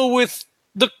deal with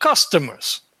the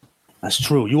customers. That's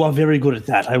true. You are very good at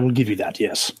that. I will give you that,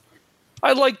 yes.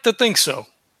 I like to think so.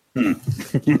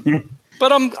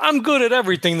 But I'm good at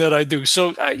everything that I do.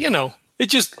 So, you know,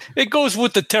 it goes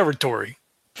with the territory.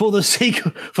 For the sake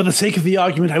of the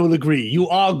argument, I will agree. You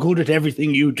are good at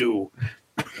everything you do.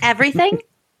 Everything?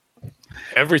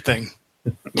 Everything.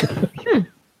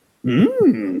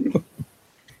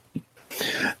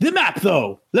 The map,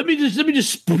 though. Let me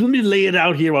lay it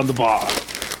out here on the bar,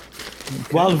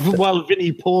 while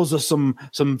Vinny pulls us some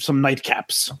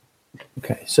nightcaps.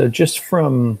 Okay, so just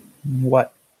from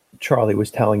what Charlie was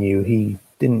telling you, he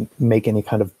didn't make any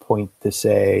kind of point to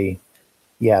say,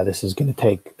 yeah, this is going to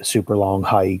take a super long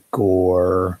hike,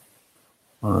 or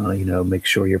you know, make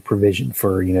sure you're provisioned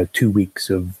for, you know, 2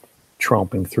 weeks of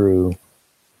tromping through,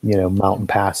 you know, mountain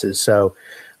passes. So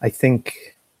I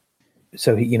think,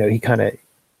 so he kind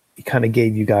of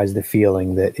gave you guys the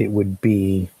feeling that it would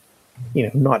be, you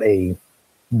know, not a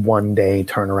 1 day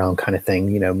turnaround kind of thing,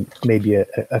 you know, maybe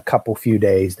a couple few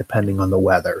days depending on the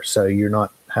weather. So you're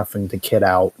not having to kit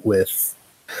out with,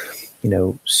 you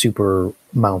know, super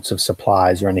amounts of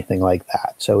supplies or anything like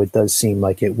that. So it does seem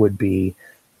like it would be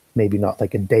maybe not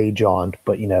like a day jaunt,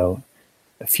 but, you know,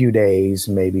 a few days,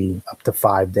 maybe up to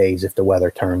 5 days if the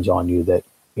weather turns on you, that,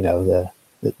 you know,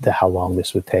 the how long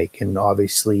this would take. And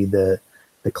obviously the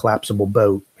collapsible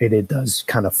boat, it does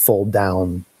kind of fold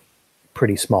down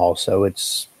pretty small. So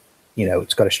it's, you know,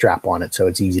 it's got a strap on it, so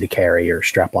it's easy to carry or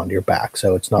strap onto your back.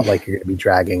 So it's not like you're going to be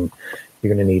dragging,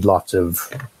 you're going to need lots of,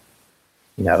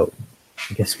 you know,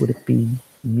 I guess, would it be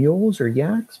mules or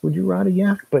yaks? Would you ride a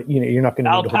yak? But, you know, you're not going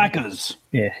to alpacas.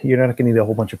 You're not going to need a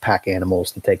whole bunch of pack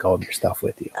animals to take all of your stuff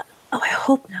with you. Oh, I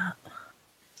hope not.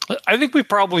 I think we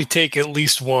probably take at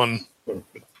least one.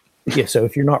 Yeah, so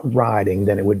if you're not riding,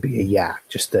 then it would be a yak,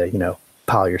 just to, you know,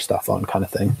 pile your stuff on kind of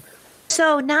thing.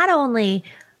 So not only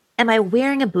am I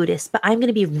wearing a Buddhist, but I'm going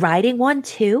to be riding one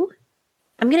too.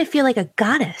 I'm going to feel like a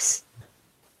goddess.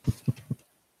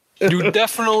 You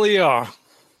definitely are.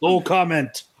 No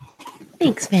comment.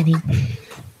 Thanks, Vinny.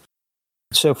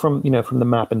 So from the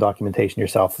map and documentation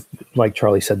yourself, like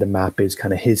Charlie said, the map is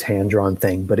kind of his hand-drawn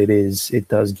thing, but it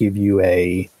does give you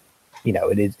a, you know,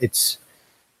 it's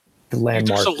the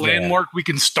landmark. There's a landmark we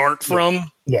can start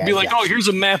from. Yeah. Be like, oh, here's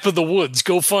a map of the woods.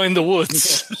 Go find the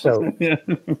woods. So,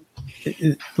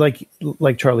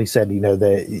 like Charlie said, you know,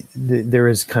 there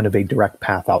is kind of a direct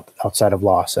path outside of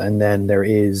Lhasa, and then there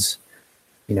is,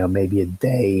 you know, maybe a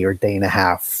day or day and a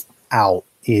half out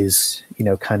is, you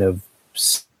know, kind of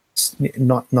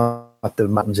not the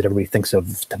mountains that everybody thinks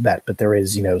of Tibet, but there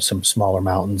is, you know, some smaller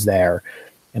mountains there.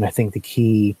 And I think the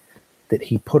key that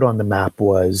he put on the map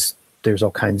was there's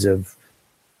all kinds of,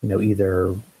 you know,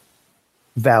 either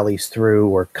valleys through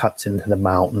or cuts into the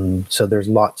mountain. So there's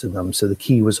lots of them. So the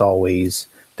key was always,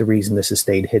 the reason this has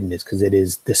stayed hidden is because it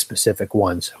is this specific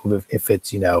one. So if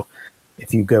it's, you know,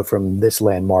 if you go from this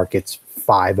landmark, it's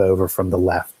 5 over from the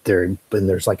left there, and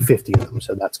there's like 50 of them.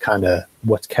 So that's kind of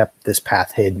what's kept this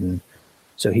path hidden.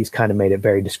 So he's kind of made it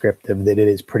very descriptive that it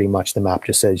is pretty much, the map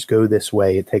just says, go this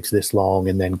way, it takes this long,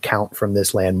 and then count from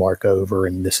this landmark over,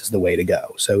 and this is the way to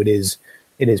go. So it is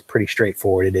pretty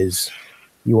straightforward. It is,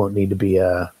 you won't need to be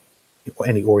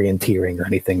any orienteering or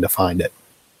anything to find it.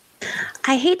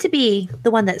 I hate to be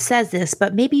the one that says this,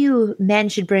 but maybe you men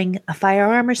should bring a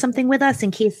firearm or something with us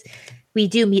in case we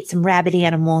do meet some rabid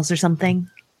animals or something.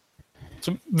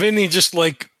 So Vinny just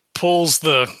like pulls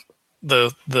the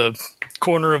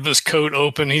corner of his coat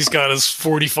open. He's got his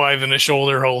 45 in his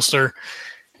shoulder holster.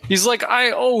 He's like,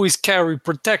 I always carry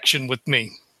protection with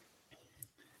me.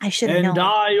 I should have known. And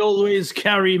I always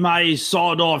carry my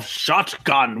sawed-off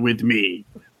shotgun with me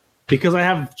because I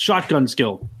have shotgun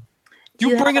skill.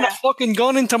 You bringing a fucking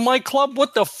gun into my club?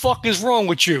 What the fuck is wrong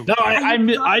with you? No, I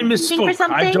misspoke.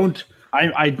 I don't.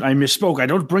 I misspoke. I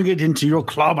don't bring it into your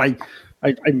club. I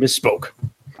misspoke.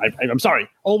 I'm sorry.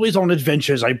 Always on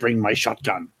adventures, I bring my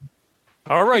shotgun.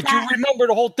 All right, you remember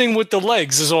the whole thing with the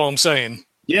legs is all I'm saying.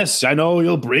 Yes, I know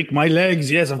you'll break my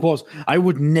legs. Yes, of course. I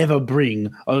would never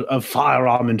bring a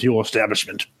firearm into your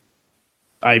establishment.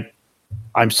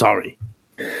 I'm sorry.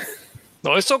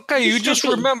 No, it's okay. You just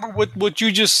remember what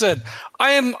you just said.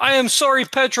 I am sorry,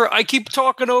 Petra. I keep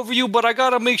talking over you, but I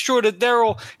got to make sure that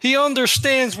Daryl, he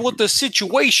understands what the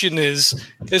situation is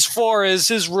as far as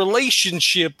his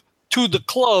relationship to the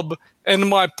club and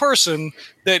my person,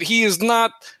 that he is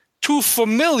not too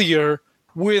familiar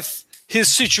with his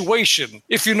situation,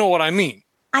 if you know what I mean.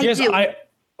 I do.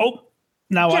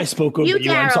 I spoke over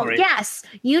you. I'm sorry. Yes,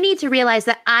 you need to realize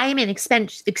that I'm an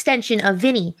extension of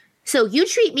Vinny. So you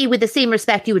treat me with the same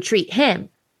respect you would treat him.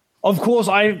 Of course,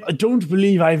 I don't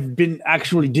believe I've been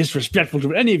actually disrespectful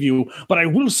to any of you, but I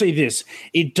will say this.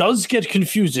 It does get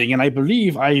confusing, and I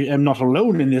believe I am not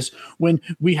alone in this, when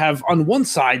we have on one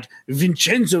side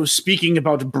Vincenzo speaking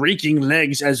about breaking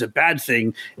legs as a bad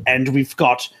thing, and we've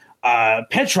got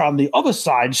Petra on the other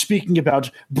side speaking about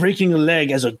breaking a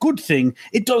leg as a good thing.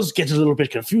 It does get a little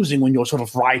bit confusing when you're sort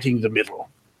of right in the middle.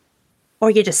 Or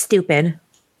you're just stupid.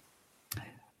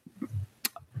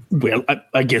 Well,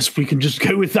 I guess we can just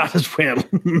go with that as well.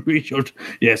 We should.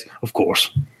 Yes, of course.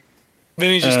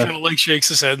 Then he just kind of like shakes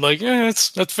his head like, yeah,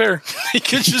 that's fair. He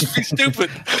could just be stupid.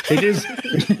 It is.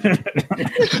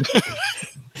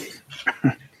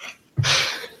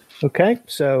 Okay,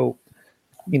 so,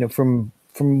 from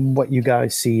what you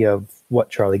guys see of what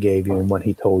Charlie gave you and what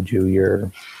he told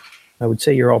you, I would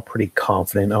say you're all pretty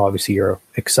confident. Obviously, you're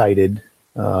excited.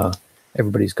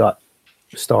 Everybody's got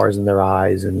stars in their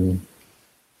eyes and,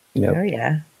 oh,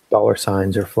 yeah. dollar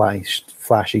signs or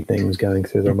flashy things going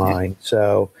through their mind.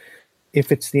 So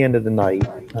if it's the end of the night,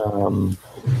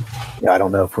 I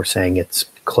don't know if we're saying it's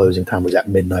closing time was at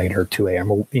midnight or 2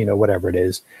 a.m. or, whatever it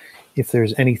is. If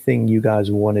there's anything you guys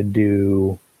want to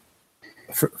do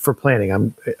for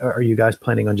planning, are you guys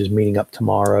planning on just meeting up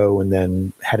tomorrow and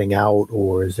then heading out,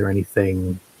 or is there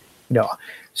anything,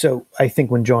 So I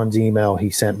think when John's email he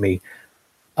sent me,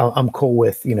 I'm cool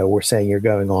with, we're saying you're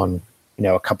going on,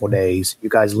 a couple of days. You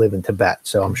guys live in Tibet,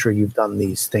 so I'm sure you've done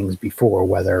these things before,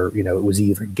 whether, it was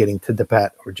either getting to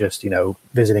Tibet or just,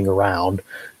 visiting around.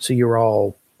 So you're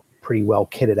all pretty well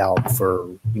kitted out for,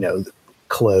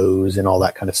 clothes and all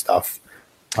that kind of stuff.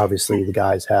 Obviously, the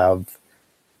guys have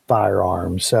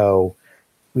firearms, so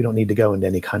we don't need to go into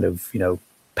any kind of,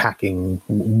 packing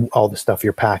all the stuff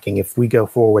you're packing. If we go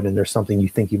forward and there's something you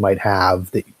think you might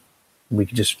have, that we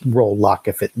could just roll luck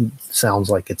if it sounds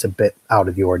like it's a bit out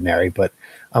of the ordinary, but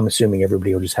I'm assuming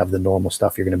everybody will just have the normal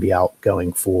stuff. You're going to be out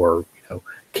going for,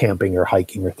 camping or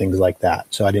hiking or things like that.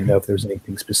 So I didn't know if there was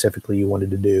anything specifically you wanted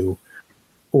to do,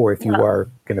 or if you were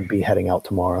going to be heading out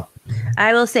tomorrow.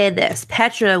 I will say this.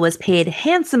 Petra was paid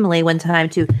handsomely one time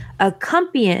to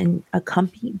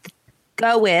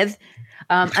go with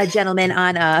a gentleman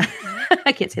on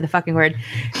I can't say the fucking word,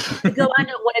 to go on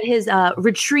one of his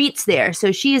retreats there.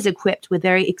 So she is equipped with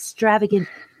very extravagant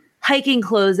hiking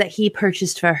clothes that he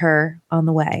purchased for her on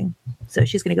the way. So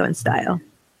she's going to go in style.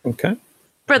 Okay.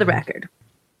 For the record.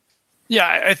 Yeah,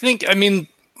 I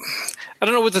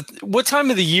don't know what time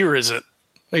of the year is it?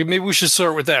 Like, maybe we should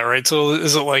start with that, right? So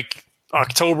is it like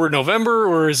October, November,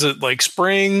 or is it like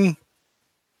spring?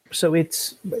 So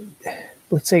it's,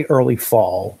 let's say early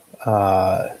fall.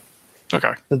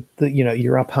 Okay.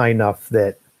 You're up high enough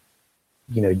that,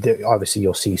 obviously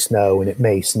you'll see snow, and it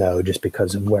may snow just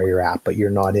because of where you're at, but you're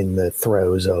not in the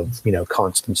throes of,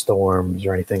 constant storms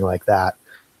or anything like that.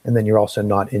 And then you're also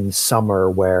not in summer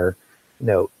where,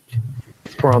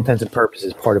 for all intents and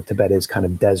purposes, part of Tibet is kind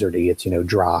of deserty. It's,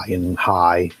 dry and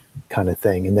high kind of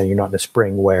thing. And then you're not in the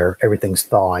spring where everything's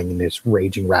thawing and there's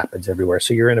raging rapids everywhere.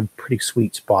 So you're in a pretty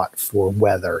sweet spot for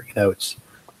weather. It's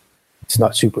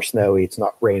not super snowy. It's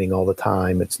not raining all the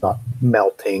time. It's not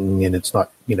melting, and it's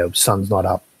not, sun's not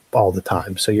up all the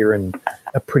time. So you're in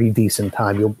a pretty decent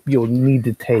time. You'll need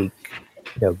to take,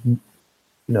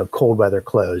 cold weather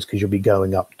clothes because you'll be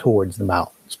going up towards the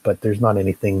mountains, but there's not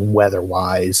anything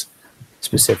weather-wise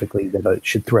specifically that it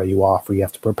should throw you off or you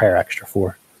have to prepare extra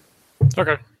for.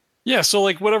 Okay. Yeah, so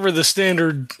like whatever the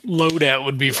standard loadout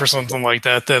would be for something like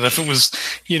that, then if it was,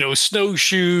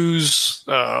 snowshoes,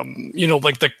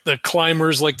 like the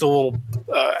climbers, like the little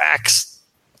axe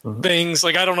things,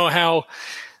 like I don't know how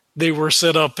they were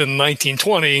set up in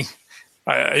 1920.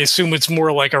 I assume it's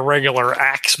more like a regular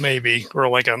axe, maybe, or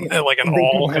like an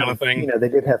awl kind of thing. They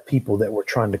did have people that were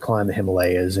trying to climb the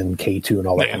Himalayas and K2 and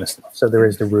all that kind of stuff. So there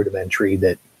is the rudimentary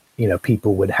that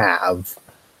people would have.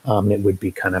 It would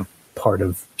be kind of part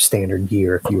of standard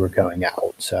gear if you were going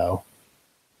out. So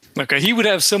okay, he would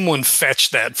have someone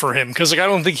fetch that for him, because I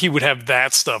don't think he would have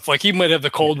that stuff. Like he might have the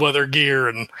cold weather gear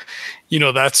and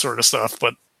that sort of stuff,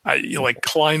 but like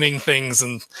climbing things,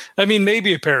 and I mean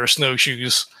maybe a pair of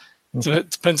snowshoes. So it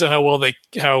depends on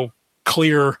how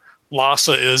clear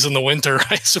Lhasa is in the winter,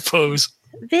 I suppose.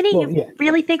 Vinny, you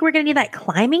really think we're going to need that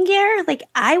climbing gear? Like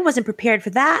I wasn't prepared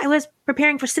for that. I was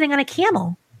preparing for sitting on a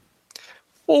camel.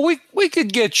 Well, we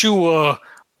could get you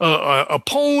a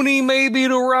pony maybe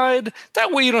to ride.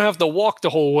 That way you don't have to walk the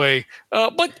whole way.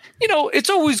 But, it's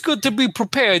always good to be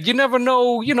prepared. You never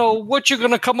know, what you're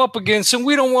going to come up against, and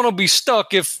we don't want to be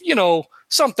stuck if,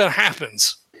 something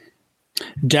happens.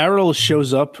 Daryl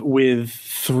shows up with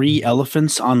 3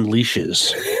 elephants on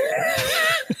leashes.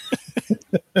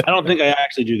 I don't think I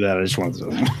actually do that. I just wanted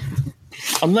to.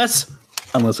 Unless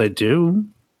I do.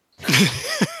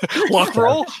 Luck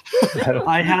roll?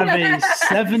 I have a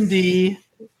 70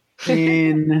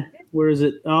 in, where is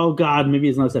it? Oh God, maybe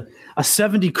it's not a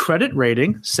 70 credit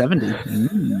rating. 70.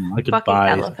 I could Fucking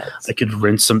elephants. I could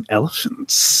rent some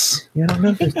elephants. Yeah, I don't know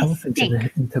if there's elephants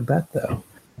in Tibet though.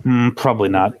 Probably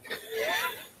not.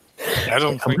 I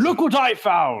don't think. Look what I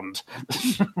found.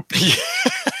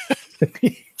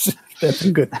 That's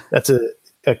good. That's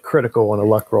a critical on a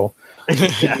luck roll.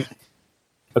 Yeah.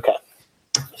 Okay.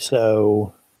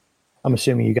 So I'm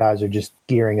assuming you guys are just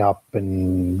gearing up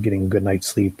and getting a good night's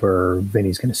sleep, or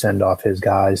Vinny's going to send off his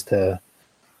guys to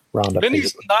round up.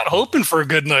 Vinny's not hoping for a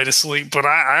good night of sleep, but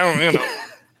I don't,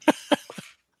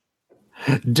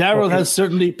 Daryl has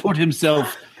certainly put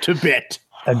himself to bed.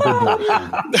 A good night.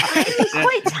 I'm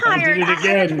quite tired.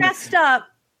 I'm dressed up.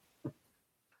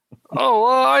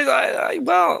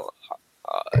 Oh,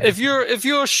 if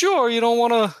you're sure you don't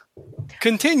want to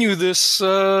continue this,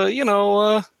 who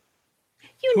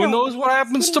knows what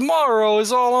happens tomorrow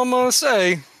is all I'm going to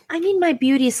say. I need my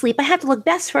beauty sleep. I have to look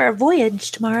best for our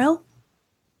voyage tomorrow.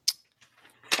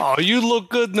 Oh, you look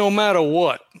good no matter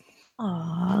what.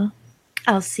 Aw.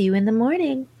 I'll see you in the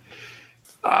morning.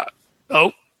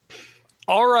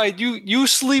 All right. You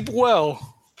sleep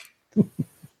well.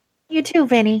 You too,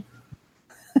 Vinny.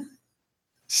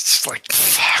 It's just like,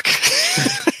 fuck.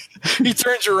 He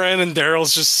turns around and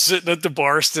Daryl's just sitting at the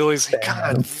bar still. He's like,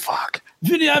 God, fuck.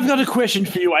 Vinny, I've got a question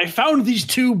for you. I found these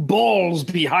 2 balls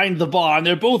behind the bar, and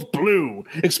they're both blue.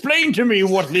 Explain to me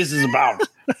what this is about.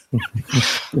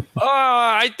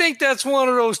 I think that's one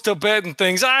of those Tibetan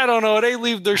things. I don't know. They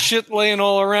leave their shit laying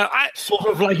all around. Sort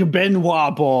of like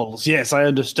Benoit balls. Yes, I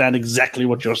understand exactly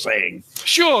what you're saying.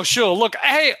 Sure. Look,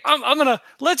 hey,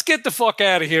 let's get the fuck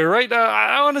out of here, right?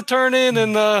 I want to turn in,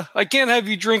 and I can't have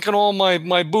you drinking all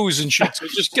my booze and shit, so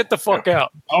just get the fuck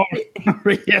out. Oh,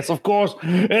 yes, of course.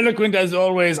 Eloquent as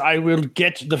always, I will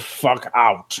get the fuck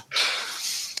out.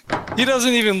 He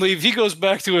doesn't even leave. He goes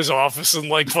back to his office and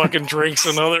fucking drinks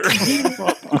another.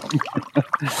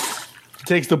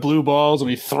 Takes the blue balls and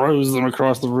he throws them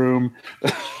across the room.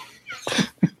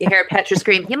 You hear Petra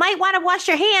scream, "You might want to wash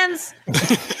your hands."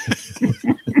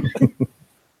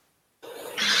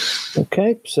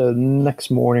 Okay, so next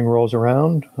morning rolls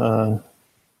around.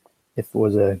 If it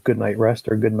was a good night rest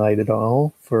or a good night at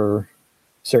all for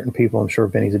certain people, I'm sure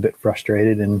Vinny's a bit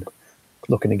frustrated and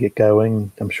looking to get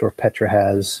going. I'm sure Petra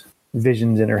has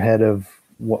visions in her head of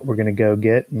what we're going to go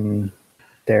get, and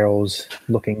Daryl's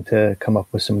looking to come up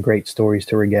with some great stories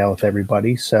to regale with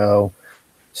everybody. So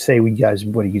say we guys,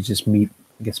 what do you just meet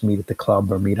at the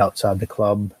club or meet outside the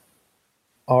club?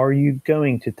 Are you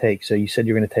going to take, so you said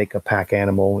you're going to take a pack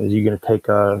animal. Is you going to take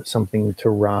something to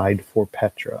ride for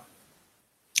Petra?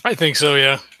 I think so,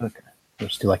 yeah. Okay.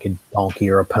 Just do like a donkey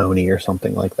or a pony or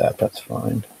something like that. That's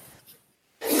fine.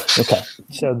 Okay.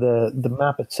 So the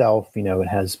map itself, it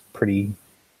has pretty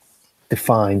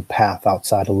defined path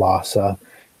outside of Lhasa.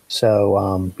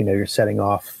 So, you're setting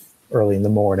off early in the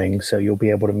morning, so you'll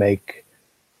be able to make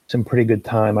some pretty good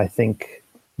time. I think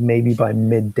maybe by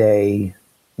midday,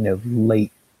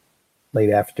 late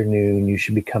afternoon, you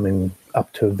should be coming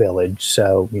up to a village.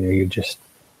 So, you're just,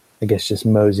 just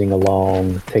moseying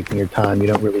along, taking your time. You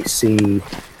don't really see,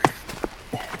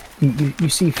 you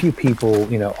see a few people,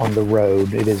 on the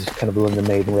road. It is kind of one of the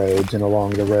main roads, and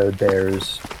along the road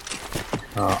there's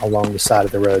along the side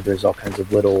of the road, there's all kinds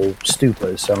of little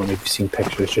stupas. So I don't know if you've seen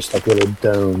pictures, just like little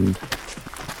domed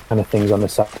kind of things on the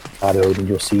side of the road, and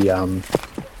you'll see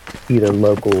either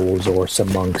locals or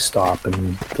some monks stop,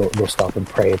 and they'll stop and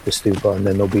pray at the stupa, and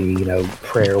then there'll be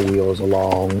prayer wheels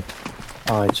along.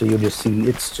 So you'll just see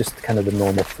it's just kind of the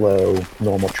normal flow,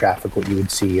 normal traffic, what you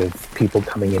would see of people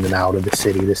coming in and out of the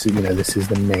city. This is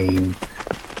the main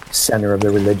center of the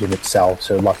religion itself.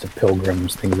 So lots of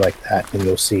pilgrims, things like that, and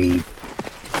you'll see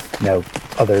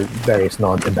other various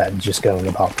non-Tibetans just going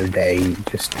about their day.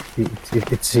 Just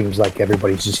it seems like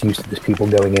everybody's just used to this people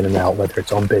going in and out, whether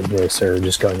it's on business or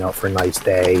just going out for a nice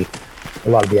day. A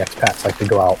lot of the expats like to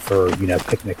go out for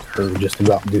picnics or just to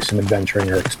go out and do some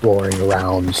adventuring or exploring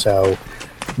around. So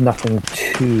nothing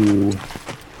too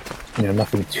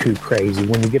crazy.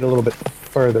 When you get a little bit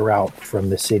further out from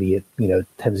the city, it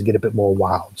tends to get a bit more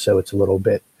wild. So it's a little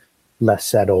bit less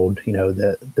settled.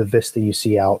 The vista you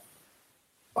see out,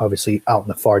 obviously out in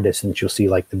the far distance, you'll see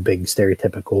like the big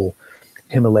stereotypical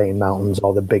Himalayan mountains,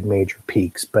 all the big major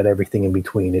peaks, but everything in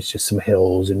between is just some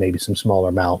hills and maybe some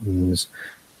smaller mountains.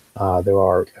 There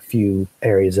are a few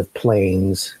areas of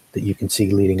plains that you can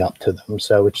see leading up to them.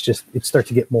 So it starts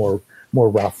to get more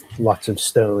rough, lots of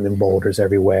stone and boulders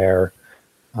everywhere.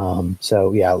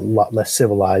 So yeah, a lot less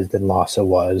civilized than Lhasa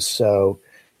was. So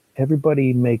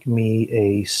everybody make me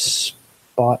a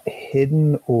spot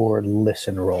hidden or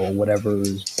listen roll, whatever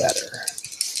is better.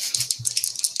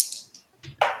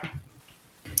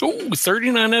 Oh,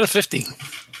 39 out of 50.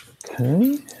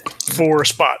 Okay. For a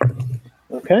spot.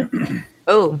 Okay.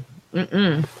 Oh.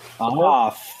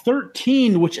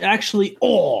 13, which actually,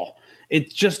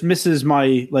 it just misses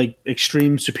my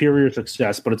extreme superior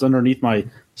success, but it's underneath my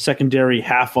secondary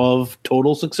half of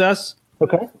total success.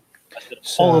 Okay.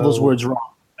 All of those words wrong.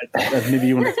 Maybe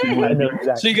you want to.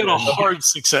 Exactly. So you got a hard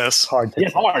success. Hard.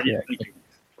 Yes, hard. Yeah. Thank you.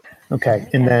 Okay,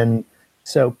 and then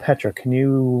so Petra, can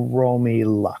you roll me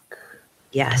luck?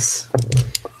 Yes.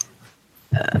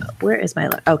 Where is my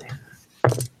luck? Okay.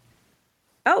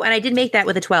 Oh, and I did make that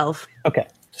with a 12. Okay,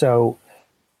 so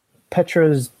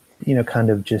Petra's kind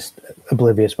of just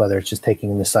oblivious, whether it's just taking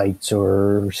in the sights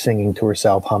or singing to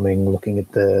herself, humming, looking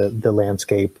at the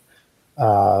landscape.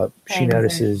 She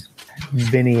notices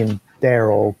Vinny and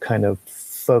Daryl kind of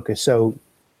focus. So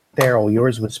Daryl,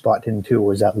 yours was spot hidden too, or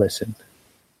was that listen?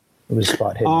 It was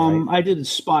spot hidden, right? I did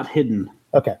spot hidden.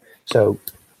 Okay, so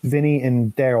Vinny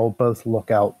and Daryl both look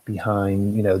out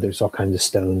behind, there's all kinds of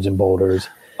stones and boulders,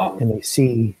 and they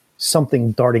see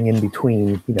something darting in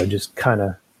between, just kind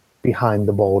of behind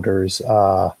the boulders.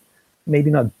 Maybe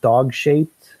not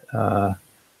dog-shaped.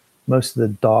 Most of the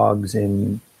dogs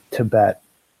in Tibet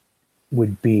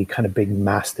would be kind of big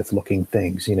mastiff-looking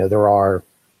things. There are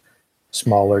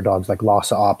smaller dogs like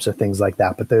Lhasa Apso or things like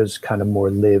that, but those kind of more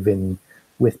live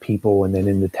with people and then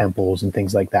in the temples and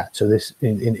things like that. So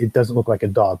it doesn't look like a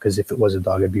dog, because if it was a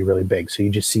dog, it'd be really big. So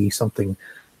you just see something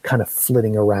kind of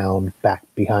flitting around back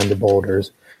behind the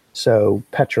boulders. So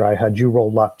Petra, I had you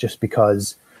roll luck just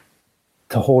because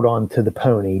to hold on to the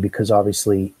pony, because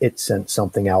obviously it sent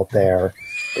something out there.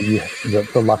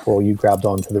 But the luck roll, you grabbed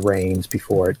onto the reins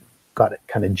before it got it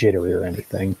kind of jittery or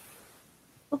anything.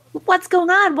 What's going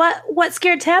on? What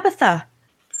scared Tabitha?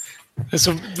 And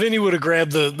so Vinny would have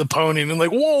grabbed the pony and been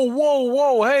like,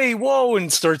 whoa, hey, whoa,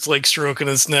 and starts stroking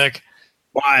his neck.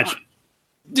 What?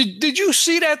 Did you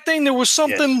see that thing? There was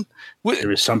something. Yes,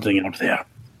 there is something out there.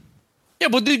 Yeah,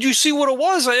 but did you see what it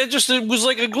was? It was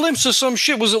like a glimpse of some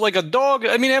shit. Was it like a dog?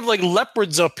 I mean, I have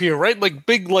leopards up here, right? Like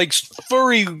big,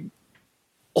 furry.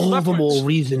 All leopards. the more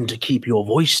reason to keep your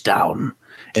voice down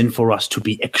and for us to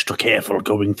be extra careful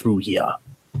going through here.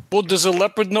 Well, does a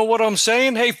leopard know what I'm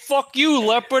saying? Hey, fuck you,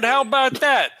 leopard. How about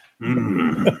that?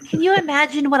 Can you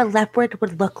imagine what a leopard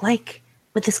would look like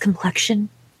with this complexion?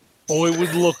 Oh, it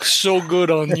would look so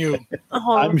good on you.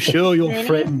 Oh, I'm sure your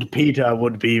friend Peter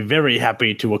would be very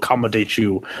happy to accommodate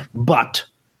you, but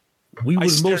we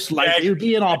would most likely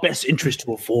be in our best interest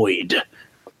to avoid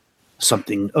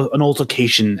an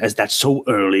altercation, as that's so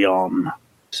early on.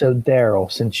 So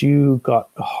Daryl, since you got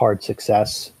a hard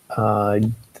success,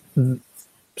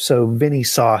 so Vinny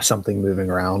saw something moving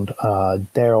around.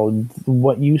 Daryl,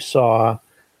 what you saw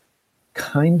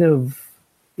kind of,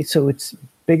 so it's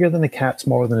bigger than a cat,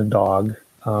 smaller than a dog,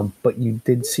 but you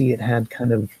did see it had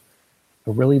kind of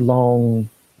a really long,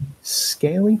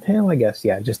 scaly tail, I guess.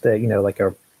 Yeah, just it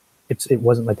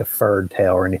wasn't like a furred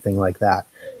tail or anything like that.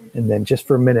 And then just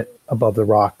for a minute above the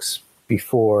rocks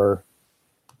before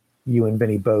you and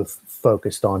Vinny both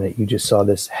focused on it, you just saw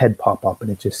this head pop up, and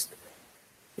it just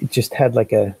had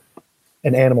like an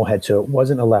animal head. So it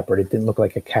wasn't a leopard. It didn't look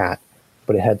like a cat,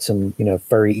 but it had some,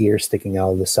 furry ears sticking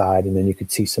out of the side, and then you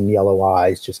could see some yellow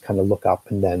eyes just kind of look up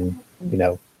and then,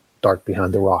 dart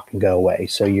behind the rock and go away.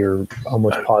 So you're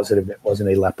almost positive it wasn't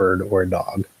a leopard or a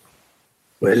dog.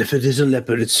 Well, if it is a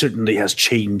leopard, it certainly has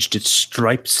changed its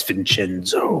stripes,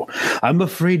 Vincenzo. I'm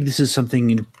afraid this is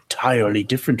something entirely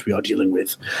different we are dealing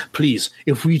with. Please,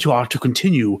 if we are to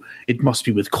continue, it must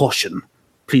be with caution.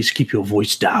 Please keep your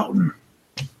voice down.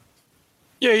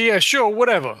 Yeah, sure,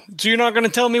 whatever. So you're not going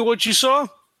to tell me what you saw?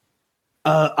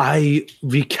 I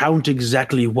recount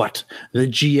exactly what the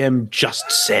GM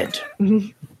just said.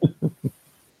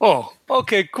 Oh,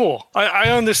 okay, cool. I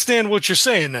understand what you're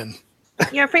saying then.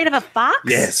 You're afraid of a fox?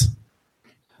 Yes.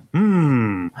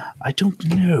 I don't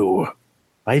know.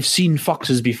 I've seen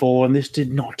foxes before, and this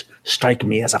did not strike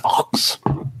me as a fox.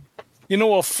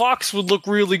 A fox would look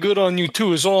really good on you,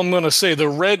 too, is all I'm going to say. The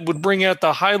red would bring out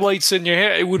the highlights in your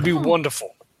hair. It would be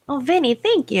wonderful. Oh, Vinny,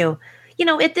 thank you.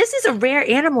 If this is a rare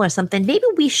animal or something, maybe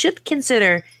we should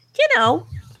consider,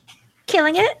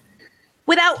 killing it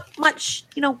without much,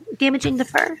 damaging the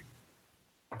fur.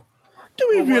 Do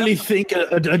we really think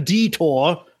a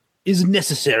detour is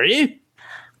necessary?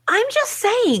 I'm just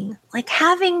saying,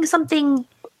 having something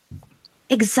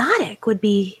exotic would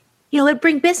be, it'd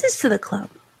bring business to the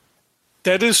club.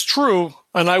 That is true,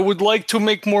 and I would like to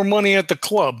make more money at the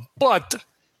club, but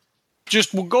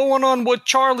just going on what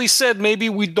Charlie said, maybe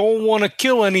we don't want to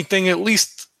kill anything at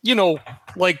least, 2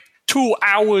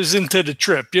 hours into the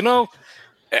trip,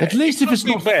 At least if it's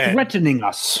not threatening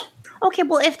us. Okay,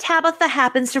 well, if Tabitha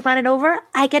happens to run it over,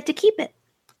 I get to keep it.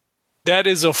 That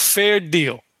is a fair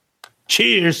deal.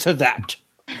 Cheers to that.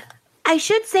 I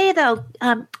should say, though,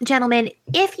 gentlemen,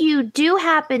 if you do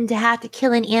happen to have to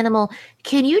kill an animal,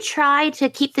 can you try to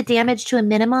keep the damage to a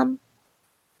minimum?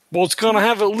 Well, it's going to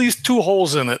have at least 2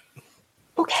 holes in it.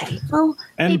 Okay, well...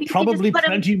 And probably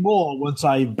plenty more once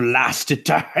I blast it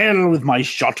to hell with my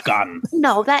shotgun.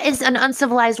 No, that is an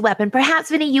uncivilized weapon. Perhaps,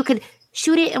 Vinny, you could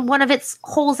shoot it in one of its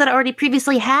holes that it already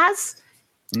previously has?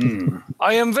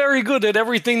 I am very good at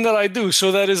everything that I do,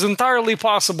 so that is entirely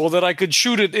possible that I could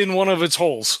shoot it in one of its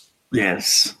holes.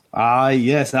 Yes.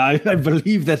 Yes, I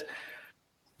believe that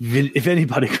if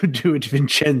anybody could do it,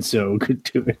 Vincenzo could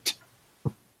do it.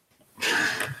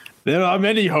 There are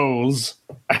many holes.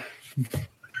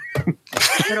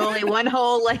 But only one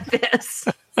hole like this.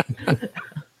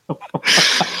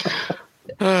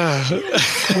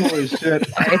 Holy shit.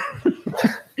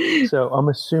 So I'm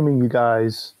assuming you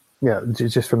guys,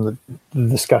 just from the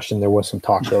discussion, there was some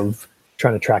talk of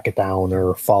trying to track it down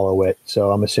or follow it.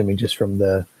 So I'm assuming just from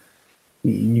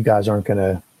you guys aren't going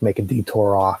to make a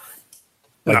detour off.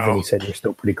 Like Vinny said, you're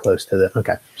still pretty close to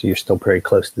so you're still pretty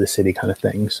close to the city kind of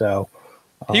thing. So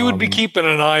he would be keeping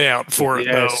an eye out for it,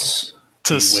 though,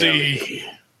 to see.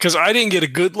 Because I didn't get a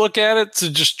good look at it to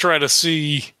just try to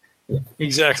see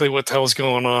exactly what the hell's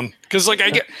going on. Because,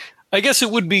 I guess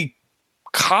it would be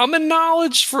common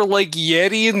knowledge for,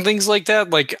 Yeti and things like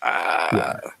that.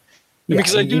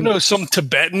 Because I do know some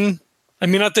Tibetan. I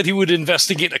mean, not that he would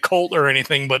investigate a cult or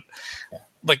anything, but,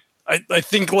 I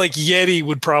think, Yeti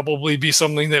would probably be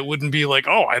something that wouldn't be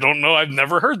oh, I don't know, I've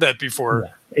never heard that before.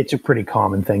 Yeah, it's a pretty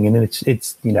common thing. And it's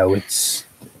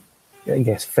I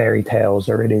guess fairy tales,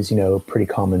 or it is, a pretty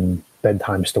common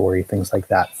bedtime story, things like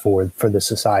that for the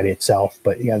society itself.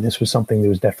 But yeah, this was something that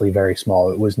was definitely very small.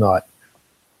 It was not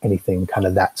anything kind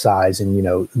of that size and,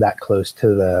 that close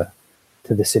to the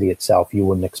city itself. You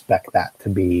wouldn't expect that to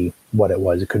be what it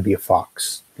was. It could be a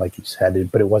fox, like you said,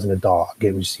 but it wasn't a dog.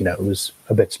 It was, it was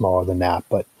a bit smaller than that,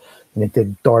 and it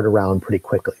did dart around pretty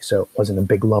quickly. So it wasn't a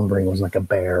big lumbering, it wasn't like a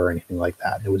bear or anything like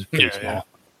that. It was pretty small. Yeah.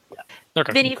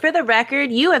 Okay. Vinny, for the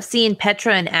record, you have seen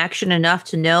Petra in action enough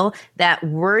to know that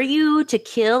were you to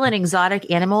kill an exotic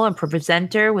animal and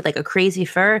present her with a crazy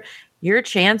fur, your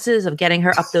chances of getting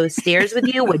her up those stairs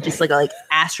with you would just like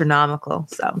astronomical.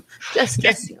 So just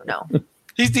so you know.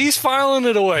 He's filing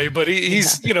it away, but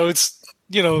he's it's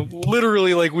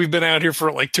literally we've been out here for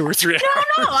 2 or 3 hours.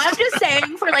 No, I'm just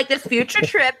saying for this future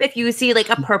trip, if you see a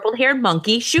purple-haired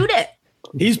monkey, shoot it.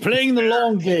 He's playing the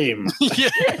long game. Yeah.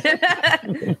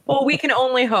 Well, we can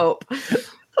only hope.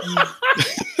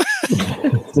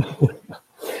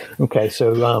 Okay,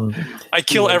 so I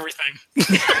kill everything.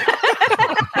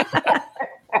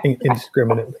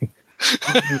 indiscriminately.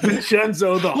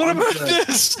 Vincenzo, What about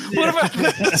this? What about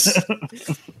this?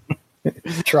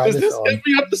 Try Does this get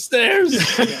me up the stairs?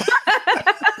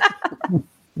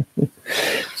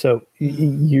 So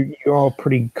you're all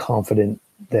pretty confident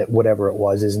that whatever it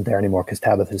was isn't there anymore because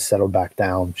Tabitha's settled back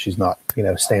down. She's not,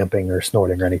 stamping or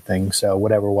snorting or anything. So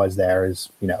whatever was there is,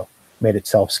 made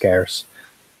itself scarce.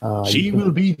 She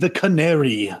will be the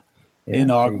canary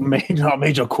in our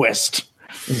major quest.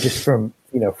 And just from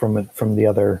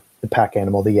the pack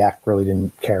animal, the yak really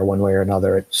didn't care one way or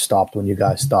another. It stopped when you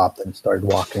guys stopped and started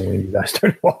walking when you guys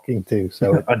started walking too.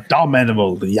 So A dumb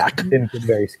animal, the yak. didn't get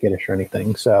very skittish or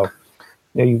anything. So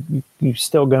you're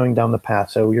still going down the path.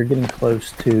 So you're getting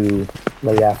close to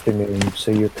late afternoon.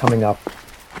 So you're coming up,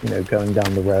 going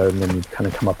down the road, and then you kind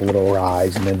of come up a little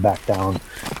rise and then back down.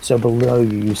 So below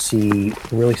you see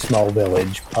a really small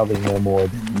village, probably no more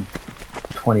than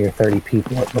 20 or 30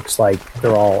 people. It looks like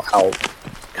they're all out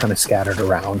kind of scattered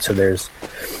around. So there's,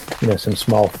 some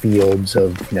small fields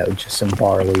of, just some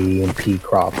barley and pea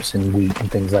crops and wheat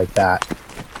and things like that.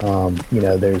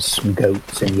 There's some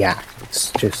goats and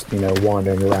yaks just,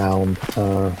 wandering around.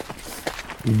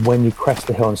 When you crest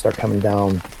the hill and start coming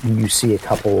down, you see a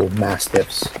couple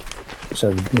mastiffs.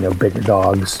 So, bigger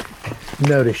dogs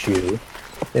notice you.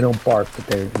 They don't bark, but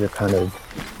they're kind of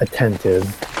attentive.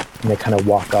 And they kind of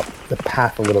walk up the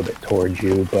path a little bit towards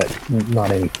you, but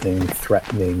not anything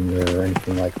threatening or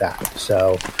anything like that.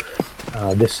 So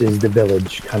this is the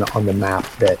village kind of on the map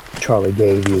that Charlie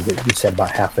gave you that you said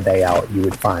about half a day out you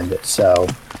would find it. So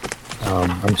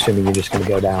I'm assuming you're just going to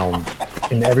go down,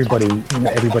 and everybody in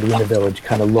the village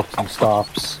kind of looks and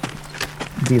stops.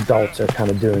 The adults are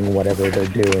kind of doing whatever they're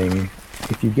doing.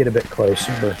 If you get a bit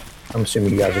closer, I'm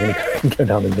assuming you guys are going to go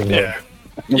down the village. Yeah.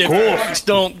 Of course.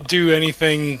 Don't do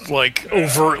anything like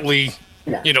overtly,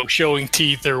 showing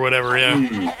teeth or whatever.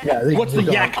 Yeah. What's the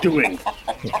yak doing?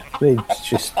 They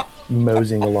just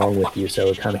moseying along with you, so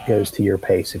it kind of goes to your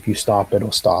pace. If you stop,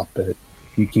 it'll stop. But if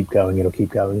you keep going, it'll keep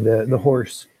going. The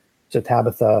horse, so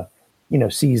Tabitha,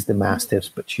 sees the mastiffs,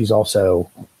 but she's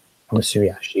also, I'm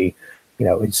assuming, she,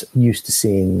 is used to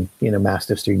seeing,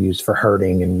 mastiffs are used for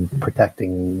herding and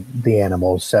protecting the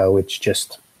animals. So it's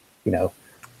just,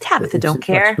 Tabitha don't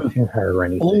care. Her or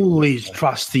anything. Always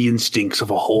trust the instincts of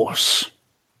a horse.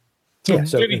 Yeah,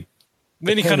 so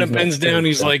then he kind of bends down.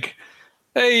 He's like,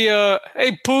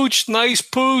 hey, Pooch, nice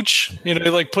Pooch. He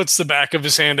like puts the back of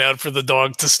his hand out for the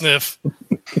dog to sniff.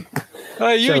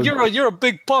 You're a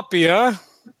big puppy, huh?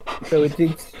 So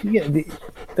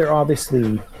they're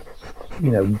obviously,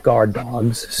 guard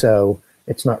dogs. So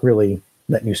it's not really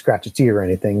letting you scratch its ear or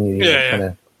anything.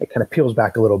 It kind of peels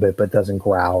back a little bit, but doesn't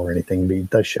growl or anything. But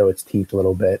it does show its teeth a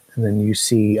little bit. And then you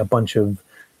see a bunch of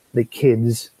the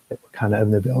kids that were kind of in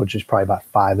the village. There's probably about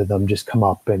 5 of them just come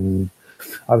up. And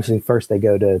obviously first they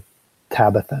go to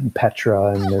Tabitha and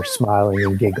Petra, and they're smiling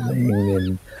and giggling.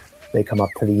 And they come up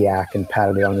to the yak and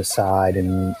pat it on the side.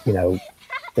 And,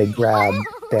 they grab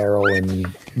Daryl and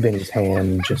Vinny's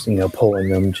hand, just, pulling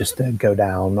them just to go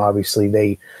down. Obviously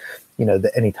they...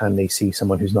 anytime they see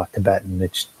someone who's not Tibetan,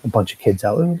 it's a bunch of kids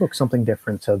out. Oh, look, something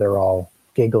different. So they're all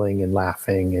giggling and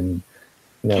laughing, and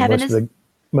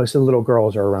most of the little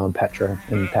girls are around Petra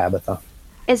and Tabitha.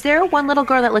 Is there one little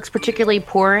girl that looks particularly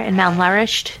poor and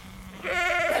malnourished?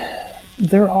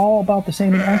 They're all about the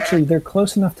same. And actually, they're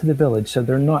close enough to the village, so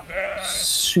they're not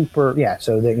super. Yeah,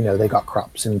 so they got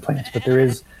crops and plants, but there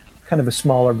is kind of a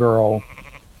smaller girl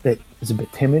that is a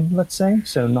bit timid, let's say.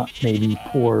 So not maybe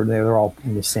poor. They're all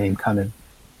in the same kind of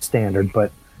standard,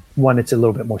 but one that's a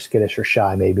little bit more skittish or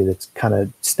shy, maybe, that's kind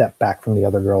of stepped back from the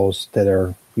other girls that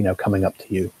are, coming up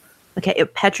to you. Okay,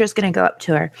 Petra's going to go up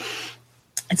to her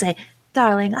and say,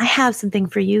 darling, I have something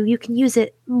for you. You can use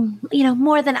it,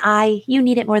 more than you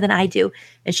need it more than I do.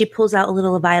 And she pulls out a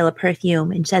little vial of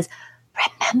perfume and says,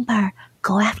 remember,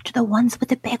 go after the ones with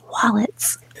the big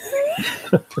wallets.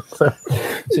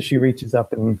 So she reaches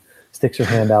up and sticks her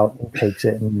hand out and takes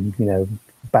it and,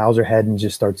 bows her head and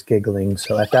just starts giggling.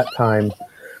 So at that time,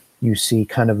 you see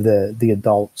kind of the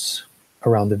adults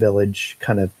around the village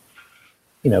kind of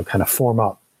form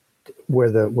up where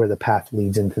the path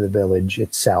leads into the village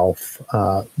itself.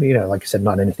 Like I said,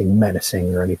 not anything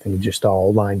menacing or anything, just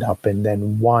all lined up. And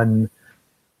then one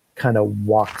kind of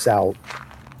walks out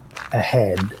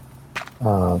ahead.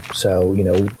 I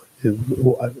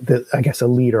guess a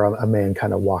leader, a man,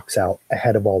 kind of walks out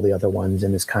ahead of all the other ones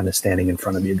and is kind of standing in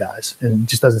front of you guys and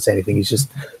just doesn't say anything. He's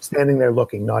just standing there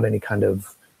looking, not any kind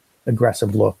of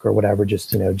aggressive look or whatever,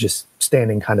 just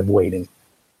standing kind of waiting.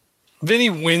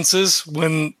 Vinny winces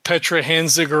when Petra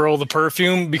hands the girl the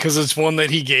perfume because it's one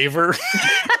that he gave her.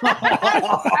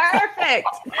 Perfect.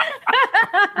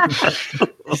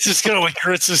 He's just kind of like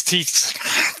grits his teeth.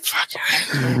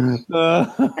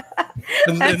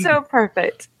 That's so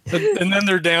perfect. And then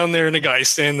they're down there and the guy's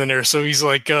standing there. So he's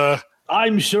like,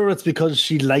 I'm sure it's because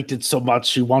she liked it so much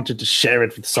she wanted to share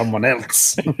it with someone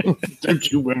else.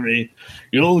 Don't you worry.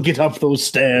 You'll get up those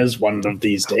stairs one of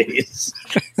these days.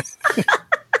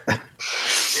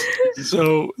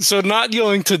 So not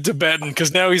yelling to Tibetan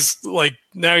because now he's like,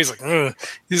 ugh.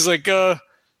 He's like,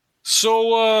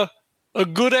 so a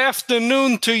good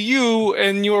afternoon to you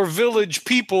and your village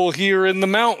people here in the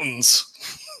mountains.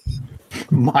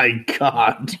 My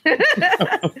God.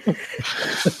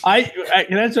 I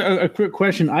can answer a quick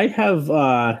question. I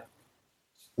have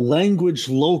language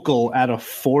local at a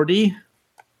 40.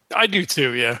 I do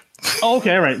too, yeah. Oh,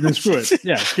 okay, all right. Then screw it.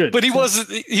 Yeah, good. But he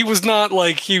was not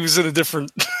like he was in a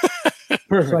different.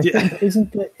 Perfect. So I think,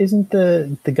 isn't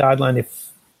the guideline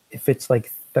if it's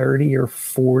like 30 or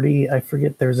 40? I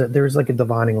forget. There's like a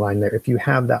dividing line there. If you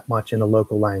have that much in a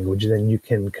local language, then you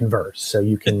can converse. So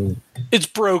you can. It's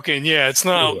broken, yeah. It's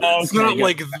not. It's not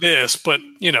like this, but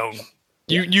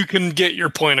you can get your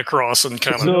point across and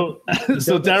kind of.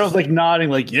 So Daryl's like nodding,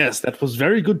 like, yes, that was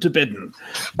very good Tibetan.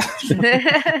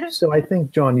 So I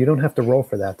think, John, you don't have to roll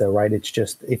for that though, right? It's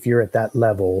just if you're at that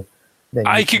level. Then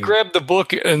I could grab the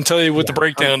book and tell you what the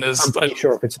breakdown is. I'm pretty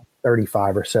sure if it's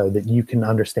 35 or so that you can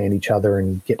understand each other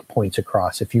and get points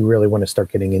across. If you really want to start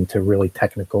getting into really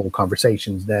technical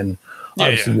conversations, then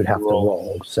obviously you'd have to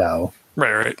roll. So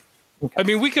right. Okay. I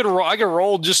mean, I could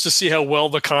roll just to see how well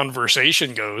the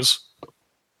conversation goes.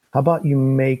 How about you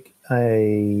make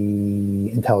a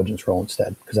intelligence roll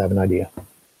instead? Because I have an idea.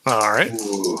 All right.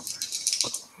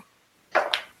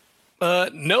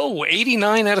 No,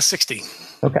 89 out of 60.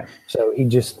 Okay, so he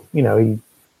just, the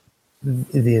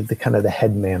kind of the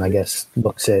head man, I guess,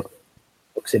 looks at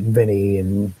Vinny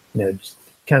and just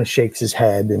kind of shakes his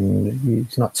head, and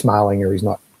he's not smiling or he's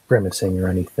not grimacing or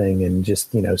anything, and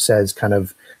just says kind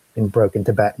of in broken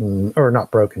Tibetan, or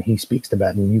not broken, he speaks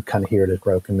Tibetan. You kind of hear it as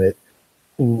broken that,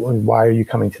 why are you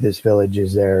coming to this village?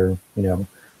 Is there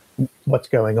what's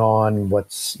going on?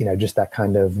 What's just that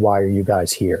kind of, why are you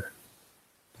guys here?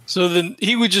 So then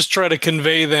he would just try to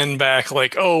convey then back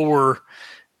like, oh,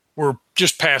 we're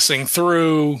just passing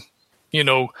through,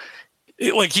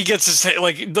 like he gets his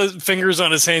like the fingers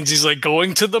on his hands. He's like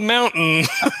going to the mountain.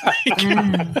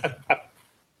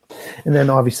 And then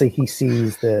obviously he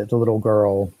sees the little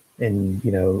girl and,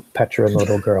 Petra and the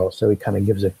little girl. So he kind of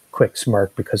gives a quick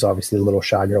smirk because obviously the little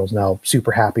shy girl's now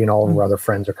super happy and all of her other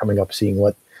friends are coming up seeing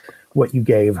what you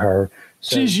gave her.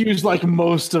 So, she's used like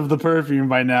most of the perfume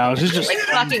by now. She's just like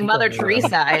fucking Mother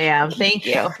Teresa. I am. Thank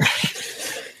you.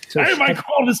 So hey, my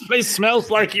God, this place smells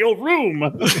like your room.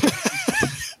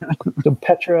 So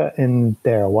Petra and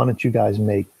Daryl, why don't you guys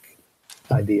make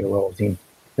idea rolls?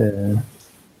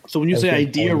 So when you say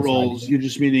idea rolls, you're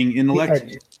just meaning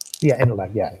intellect? Yeah,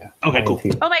 intellect. Yeah. Okay, cool.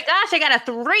 Oh my gosh, I got a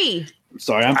 3.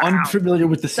 Sorry, I'm unfamiliar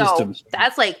with the systems.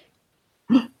 That's like.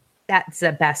 That's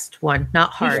the best one.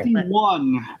 Not hard.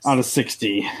 51 out of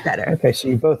 60. Better. Okay, so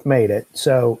you both made it.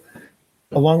 So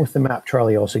along with the map,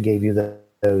 Charlie also gave you the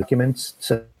documents.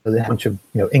 So they had a bunch of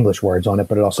English words on it,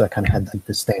 but it also kind of had like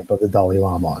the stamp of the Dalai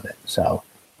Lama on it. So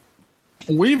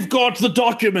we've got the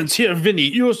documents here, Vinny.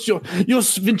 You're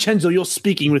Vincenzo. You're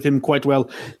speaking with him quite well.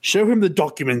 Show him the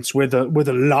documents where the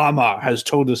Lama has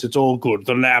told us it's all good.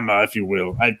 The Lama, if you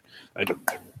will. I don't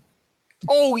know.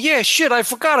 Oh yeah, shit! I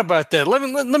forgot about that. Let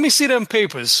me see them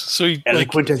papers. So he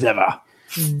eloquent as ever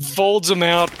folds them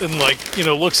out and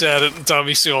looks at it. It's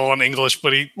obviously all in English,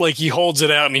 but he holds it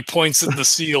out and he points at the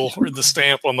seal or the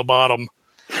stamp on the bottom.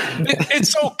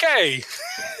 It's okay.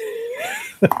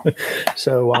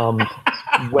 So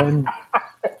when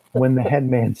the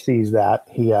headman sees that,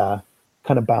 he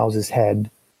kind of bows his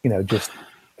head, just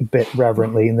a bit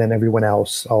reverently, and then everyone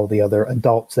else, all the other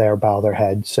adults there, bow their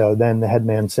heads. So then the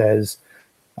headman says,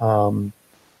 come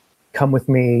with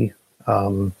me.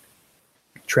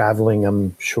 Traveling,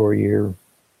 I'm sure you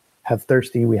have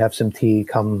thirsty. We have some tea.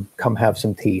 Come have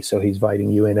some tea. So he's inviting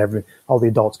you in. All the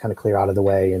adults kind of clear out of the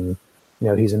way, and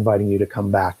he's inviting you to come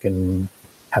back and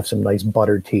have some nice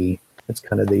buttered tea. It's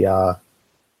kind of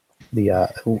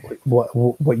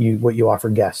what you offer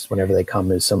guests whenever they come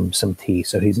is some tea.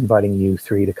 So he's inviting you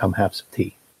 3 to come have some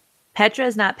tea. Petra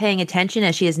is not paying attention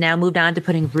as she has now moved on to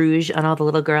putting rouge on all the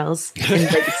little girls in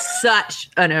such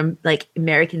an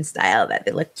American style that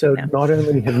they look. So not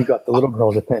only have you got the little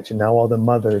girls' attention, now all the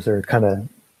mothers are kind of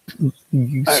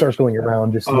circling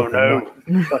around, just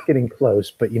not getting close,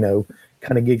 but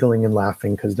kind of giggling and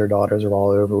laughing because their daughters are all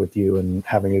over with you and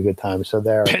having a good time. So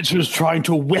they're Petra's trying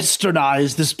to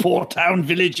westernize this poor town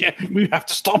village. We have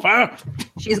to stop her.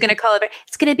 She's going to call it.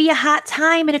 It's going to be a hot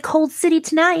time in a cold city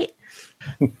tonight.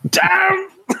 Damn.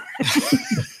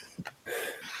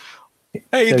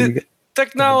 Hey, so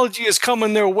technology is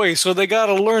coming their way, so they got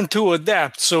to learn to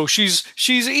adapt. So she's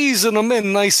easing them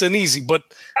in nice and easy. But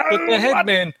the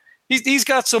headman, he's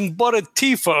got some buttered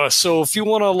tea for us. So if you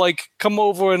want to come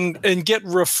over and get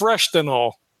refreshed and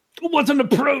all. What an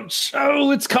approach!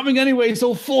 Oh, it's coming anyway,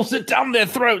 so force it down their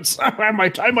throats. I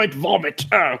might vomit.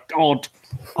 Oh, God.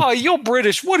 Oh, you're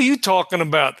British. What are you talking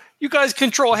about? You guys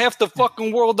control half the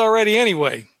fucking world already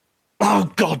anyway.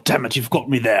 Oh, God damn it, you've got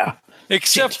me there.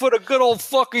 Except for the good old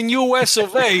fucking US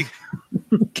of A.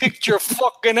 Kicked your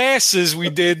fucking asses, we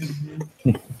did.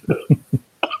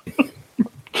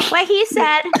 What he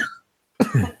said.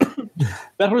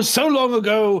 That was so long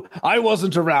ago, I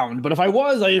wasn't around. But if I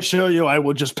was, I assure you, I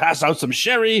would just pass out some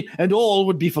sherry and all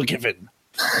would be forgiven.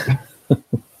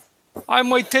 I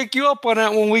might take you up on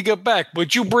that when we get back,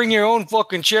 but you bring your own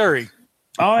fucking sherry.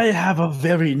 I have a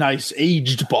very nice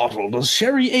aged bottle. Does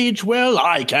sherry age well?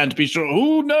 I can't be sure.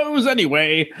 Who knows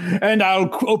anyway? And I'll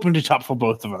open it up for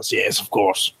both of us. Yes, of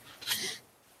course.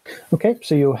 Okay,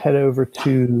 so you'll head over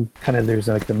to kind of there's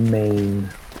like the main.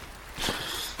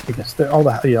 I guess all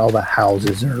the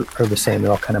houses are the same.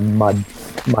 They're all kind of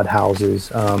mud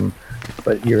houses.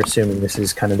 But you're assuming this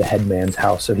is kind of the headman's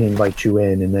house, so he invites you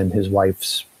in, and then his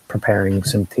wife's preparing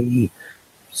some tea.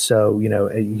 So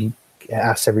he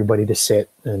asks everybody to sit,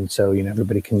 and so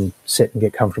everybody can sit and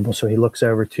get comfortable. So he looks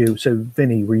over to. So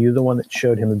Vinny, were you the one that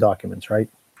showed him the documents, right?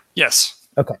 Yes.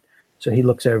 Okay. So he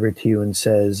looks over to you and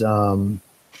says,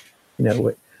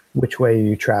 which way are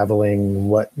you traveling?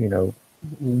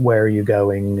 Where are you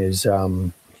going? Is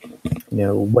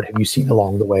what have you seen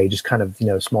along the way? Just kind of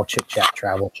small chit chat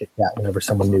whenever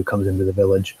someone new comes into the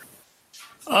village.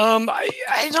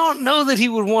 I don't know that he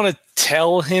would want to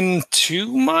tell him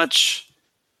too much.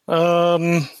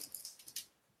 I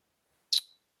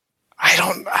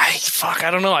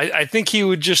don't know. I think he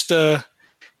would just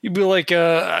he'd be like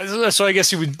so I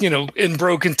guess he would in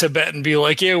broken Tibetan be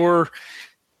like, yeah, we're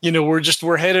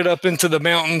headed up into the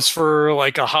mountains for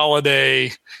like a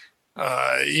holiday.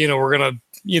 We're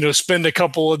gonna spend a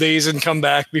couple of days and come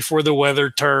back before the weather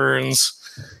turns.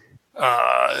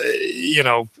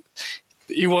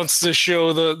 He wants to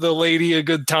show the lady a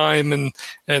good time,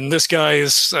 and this guy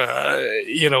is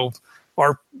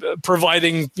are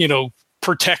providing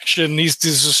protection. He's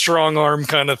a strong arm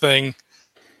kind of thing.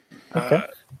 Okay.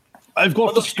 I've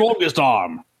got the strongest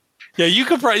arm. Yeah, you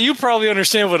probably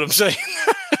understand what I'm saying.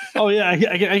 Oh yeah,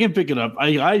 I can pick it up.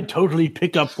 I totally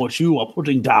pick up what you are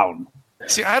putting down.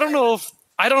 See, I don't know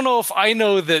if I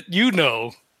know that you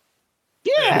know.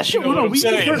 Yeah, sure.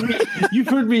 You've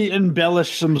heard me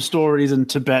embellish some stories in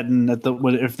Tibetan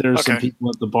if there's some people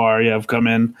at the bar. Yeah, I've come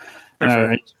in and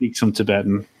I speak some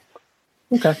Tibetan.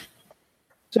 Okay.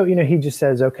 So he just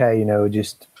says, okay,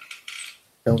 just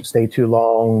don't stay too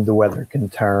long. The weather can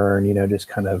turn. Just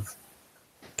kind of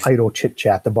idle chit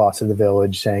chat. The boss of the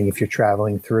village saying, if you're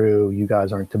traveling through, you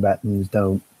guys aren't Tibetans.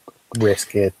 Don't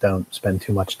risk it. Don't spend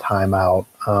too much time out.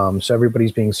 So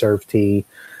everybody's being served tea.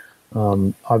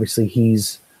 Obviously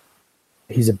he's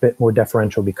a bit more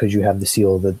deferential because you have the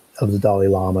seal of the Dalai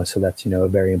Lama. So that's, a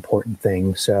very important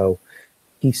thing. So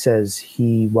he says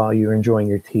while you're enjoying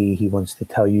your tea, he wants to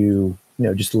tell you,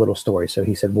 just a little story. So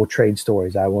he said, we'll trade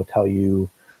stories. I will tell you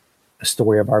a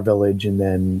story of our village. And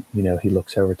then, he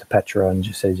looks over to Petra and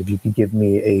just says, if you could give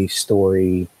me a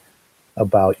story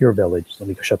about your village. Let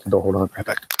me go shut the door. Hold on. Right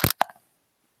back.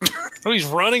 Oh, he's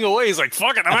running away. He's like,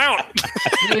 fucking, I'm out.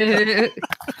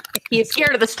 He's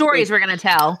scared of the stories we're going to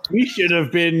tell. We should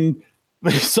have been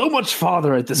so much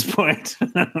farther at this point.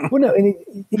 Well, no, and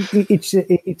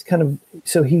it's kind of,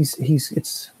 so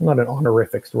it's not an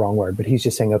honorific, the wrong word, but he's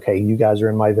just saying, okay, you guys are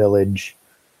in my village,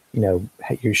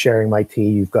 you're sharing my tea.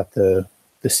 You've got the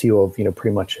seal of,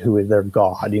 pretty much who is their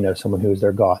god, someone who is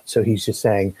their god. So he's just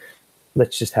saying,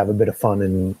 let's just have a bit of fun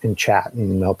and chat,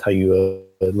 and I'll tell you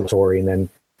a little story, and then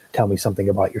tell me something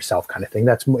about yourself, kind of thing.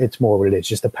 It's more what it is,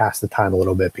 just to pass the time a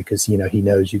little bit, because he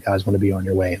knows you guys want to be on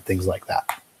your way and things like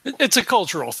that. It's a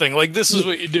cultural thing. Like, this is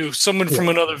what you do. Someone from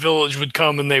another village would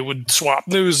come and they would swap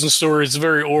news and stories. It's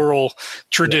very oral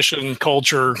tradition,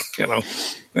 culture,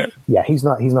 Yeah, he's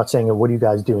not saying, what do you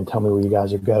guys do and tell me where you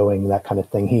guys are going, that kind of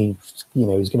thing. He's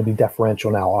going to be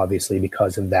deferential now, obviously,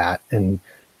 because of that. And,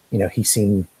 he's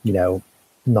seen,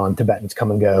 non-Tibetans come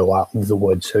and go out into the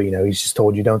woods. So, he's just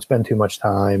told you don't spend too much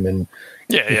time and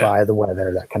by the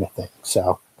weather, that kind of thing.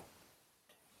 So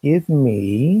give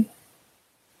me...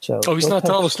 he's not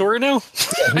telling the story now?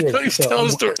 Yeah, I thought he was telling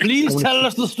the story. Please tell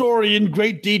us the story in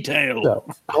great detail.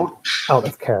 So out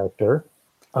of character,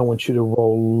 I want you to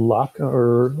roll luck,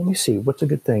 or let me see, what's a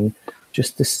good thing,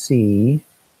 just to see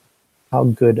how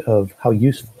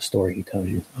useful a story he tells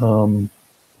you.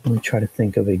 Let me try to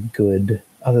think of a good,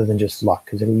 other than just luck,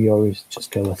 because we always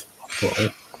just go with luck roll.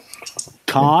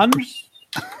 Con?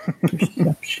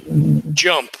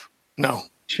 Jump. No.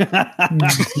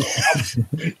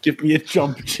 Give me a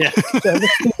jump check. So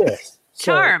let's do this.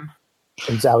 Charm.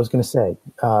 As I was going to say,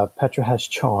 Petra has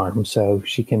charm, so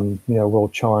she can, roll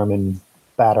charm and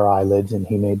bat her eyelids, and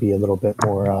he may be a little bit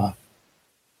more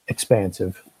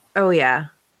expansive. Oh, yeah.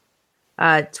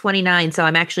 29, so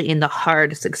I'm actually in the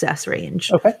hard success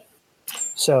range. Okay.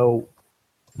 So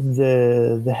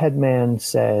the headman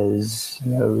says,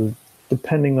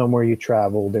 depending on where you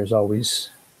travel, there's always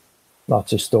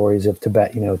lots of stories of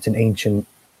Tibet. It's an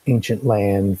ancient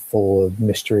land full of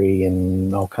mystery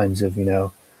and all kinds of,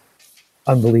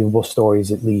 unbelievable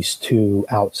stories, at least to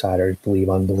outsiders believe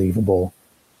unbelievable.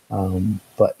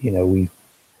 But, it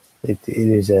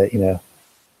is a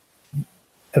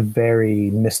very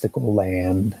mystical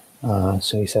land.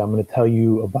 So he said, I'm going to tell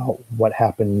you about what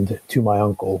happened to my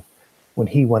uncle when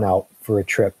he went out for a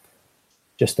trip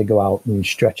just to go out and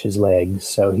stretch his legs.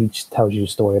 So he just tells you a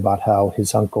story about how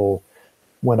his uncle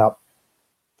went up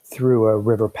through a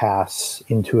river pass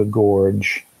into a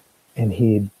gorge, and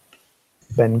he'd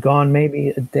been gone maybe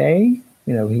a day.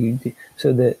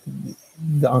 So the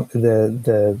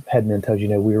headman tells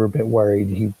you, we were a bit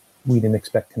worried. We didn't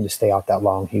expect him to stay out that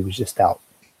long. He was just out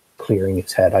clearing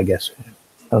his head, I guess. I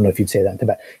don't know if you'd say that in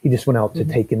Tibet. He just went out to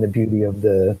take in the beauty of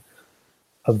the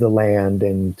land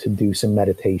and to do some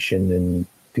meditation and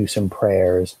do some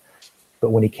prayers.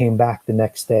 But when he came back the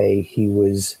next day, he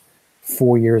was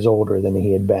 4 years older than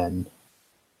he had been.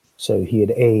 So he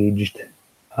had aged,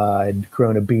 had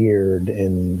grown a beard,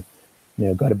 and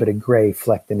got a bit of gray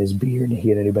flecked in his beard. He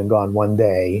had only been gone 1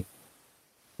 day.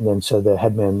 And then so the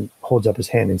headman holds up his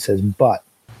hand and says, but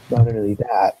not only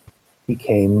that, he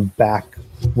came back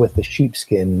with a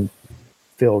sheepskin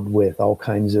filled with all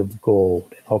kinds of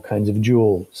gold and all kinds of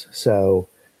jewels. So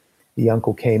the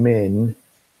uncle came in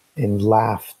and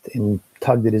laughed and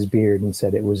tugged at his beard and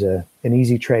said it was an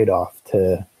easy trade-off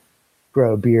to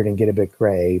grow a beard and get a bit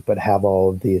gray, but have all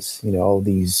of this, all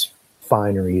these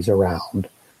fineries around.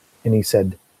 And he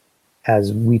said,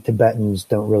 as we Tibetans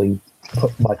don't really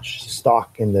put much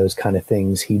stock in those kind of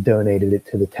things, he donated it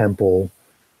to the temple.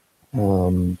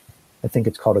 I think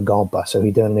it's called a Gompa. So he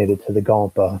donated to the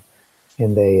Gompa,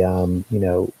 and they,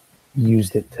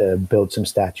 used it to build some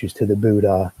statues to the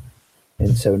Buddha.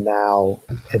 And so now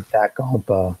at that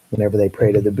Gompa, whenever they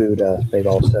pray to the Buddha, they'd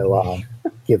also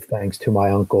give thanks to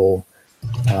my uncle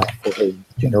for his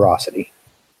generosity.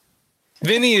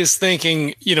 Vinny is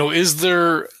thinking,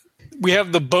 we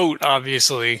have the boat,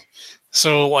 obviously.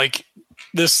 So,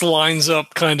 this lines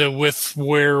up kind of with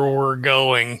where we're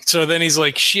going. So then he's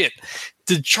like, shit,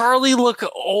 did Charlie look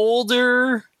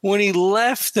older when he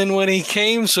left than when he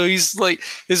came? So he's like,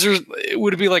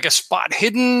 would it be like a spot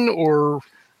hidden, or?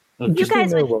 You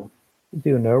guys would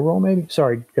do a no roll, maybe?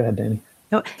 Sorry, go ahead, Danny.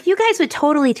 No, you guys would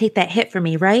totally take that hit for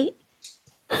me, right?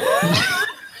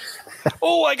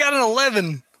 Oh, I got an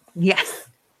 11. Yes.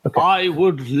 Okay. I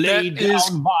would lay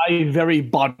down my very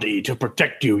body to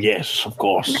protect you. Yes, of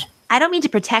course. I don't mean to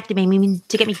protect him. I mean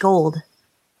to get me gold.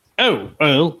 Oh,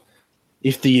 well,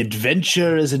 if the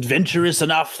adventure is adventurous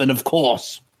enough, then of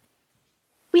course.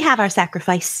 We have our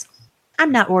sacrifice.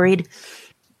 I'm not worried.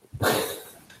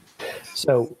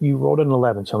 So you rolled an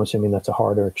 11, so I'm assuming that's a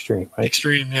hard or extreme, right?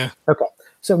 Extreme, yeah. Okay.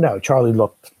 So no, Charlie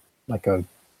looked like a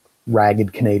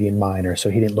ragged Canadian miner, so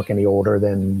he didn't look any older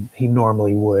than he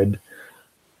normally would.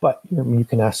 But you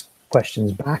can ask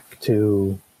questions back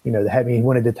to, the heavy. He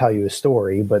wanted to tell you a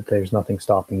story, but there's nothing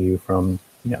stopping you from,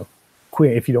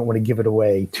 if you don't want to give it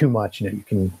away too much, you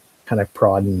can kind of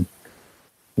prod and,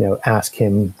 ask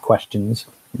him questions.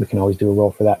 We can always do a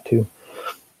roll for that too.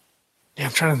 Yeah,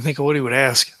 I'm trying to think of what he would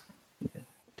ask.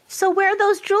 So where are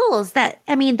those jewels? That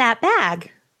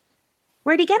bag?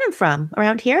 Where'd he get them from?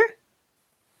 Around here?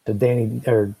 So Danny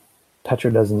or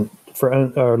Petra doesn't, for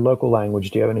our local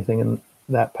language, do you have anything in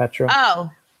that, Petra?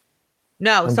 Oh,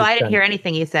 no. So I didn't hear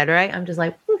anything you said, right? I'm just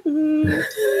like,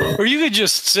 or you could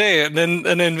just say it, and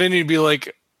then Vinny would be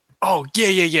like, oh,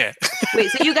 yeah. Wait,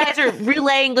 so you guys are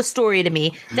relaying the story to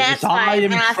me. That's why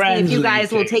I'm asking if you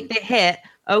guys will take the hit.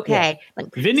 Okay. Yeah.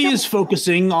 Vinny is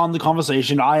focusing on the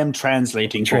conversation. I am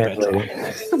translating.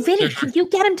 So Vinny, can you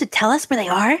get him to tell us where they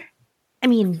are? I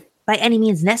mean, by any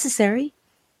means necessary.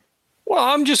 Well,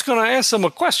 I'm just going to ask him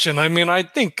a question. I mean, I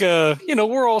think,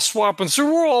 we're all swapping. So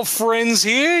we're all friends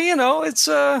here. It's,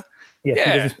 yeah. He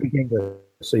doesn't speak English,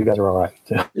 so you guys are all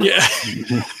right. Yeah.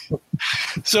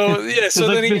 So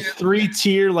then this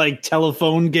 3-tier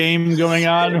telephone game going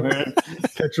on where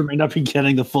Petra may not be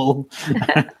getting the full.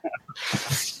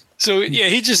 So yeah,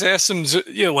 he just asked him,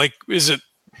 is it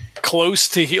close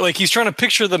to here? He's trying to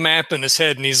picture the map in his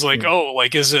head, and he's like,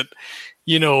 is it,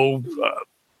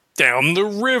 down the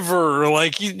river?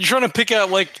 You're trying to pick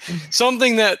out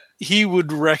something that he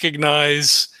would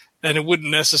recognize and it wouldn't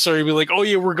necessarily be like, oh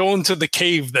yeah, we're going to the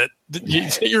cave that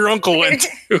your uncle went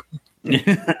to.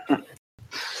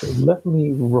 So let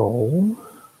me roll.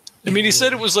 I mean, he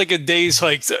said it was like a day's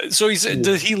hike. So he said,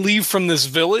 did he leave from this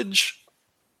village?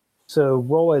 So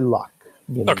roll a luck.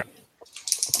 Okay.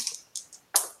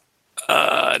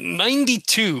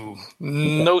 92.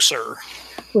 No, sir.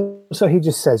 So he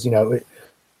just says, the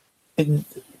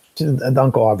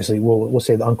uncle, obviously, we'll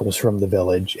say the uncle's from the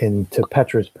village. And to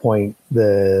Petra's point,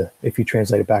 if you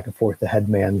translate it back and forth, the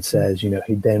headman says, he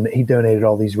donated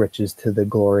all these riches to the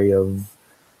glory of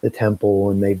the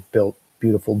temple, and they've built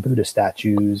beautiful Buddha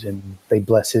statues, and they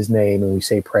bless his name, and we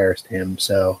say prayers to him.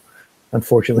 So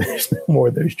unfortunately, there's no more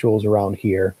of those jewels around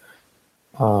here.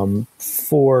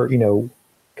 For,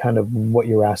 kind of what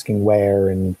you're asking where,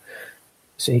 and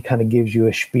so he kind of gives you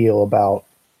a spiel about,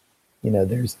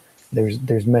 there's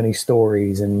many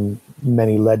stories and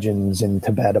many legends in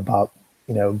Tibet about,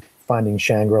 finding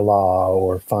Shangri-La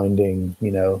or finding,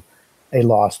 a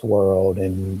lost world,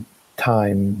 and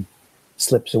time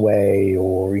slips away,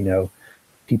 or,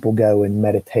 people go and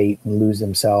meditate and lose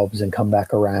themselves and come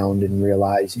back around and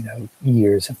realize,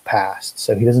 years have passed.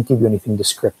 So he doesn't give you anything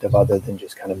descriptive other than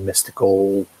just kind of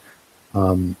mystical,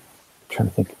 trying to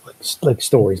think like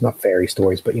stories, not fairy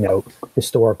stories, but,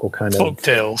 historical kind of folk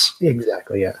tales.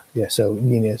 Exactly. Yeah. Yeah. So,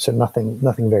 so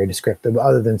nothing very descriptive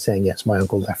other than saying, yes, my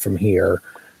uncle left from here,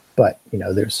 but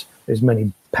there's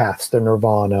many paths to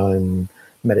nirvana and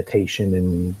meditation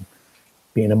and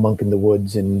being a monk in the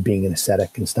woods and being an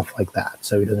ascetic and stuff like that.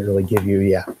 So he doesn't really give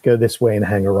you, go this way and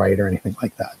hang a right or anything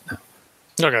like that. No.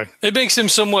 Okay. It makes him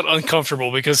somewhat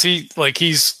uncomfortable because he's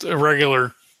a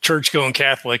regular church-going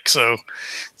Catholic. So,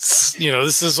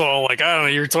 this is all like, I don't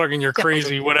know, you're talking your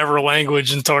crazy whatever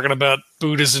language and talking about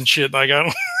Buddhas and shit. Like, I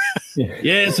don't.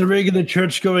 Yeah, it's a regular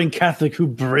church-going Catholic who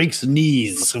breaks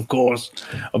knees, of course.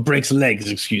 Or breaks legs,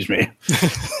 excuse me.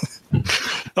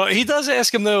 He does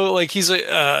ask him though, like he's like,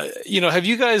 have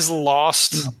you guys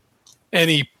lost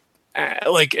any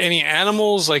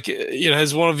animals? Like,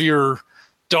 has one of your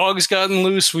dogs gotten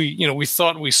loose? We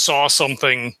thought we saw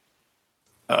something,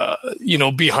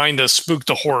 behind us, spooked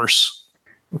a horse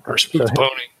or spooked a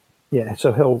pony. Yeah,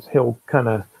 so he'll kind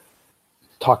of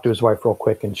talk to his wife real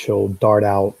quick, and she'll dart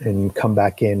out and come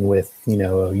back in with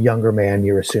a younger man.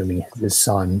 You're assuming his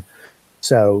son.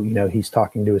 So he's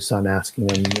talking to his son, asking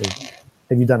him,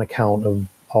 have you done a count of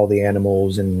all the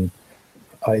animals, and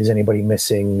is anybody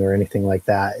missing or anything like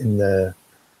that? And the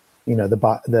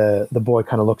boy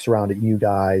kind of looks around at you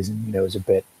guys and, is a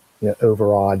bit,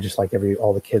 overawed, just like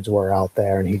all the kids were out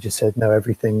there. And he just said, no,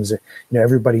 everything's,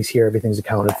 everybody's here. Everything's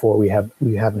accounted for. We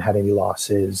haven't had any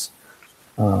losses.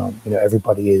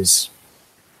 Everybody is,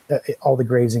 all the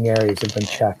grazing areas have been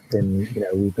checked, and,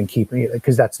 we've been keeping it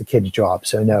because that's the kid's job.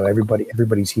 So no,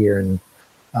 everybody's here, and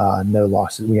no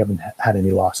losses. We haven't had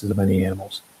any losses of any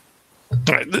animals.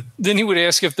 All right. Then he would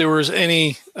ask if there was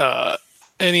any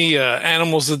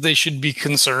animals that they should be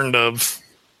concerned of,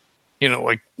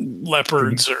 like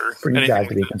leopards for you guys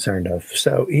to be concerned of.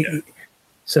 So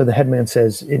so the headman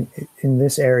says, in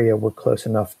this area, we're close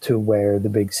enough to where the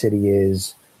big city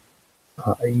is.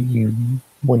 You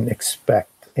wouldn't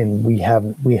expect, and we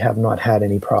have not had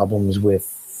any problems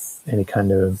with any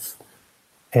kind of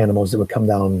animals that would come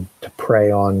down to prey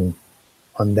on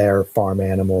their farm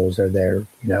animals or their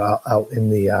out in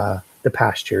the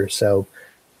pasture. So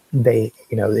they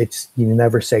it's, you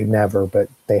never say never, but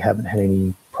they haven't had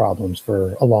any problems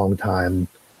for a long time.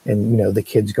 And the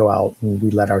kids go out, and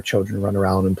we let our children run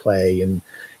around and play and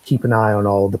keep an eye on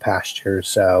all of the pastures.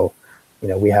 So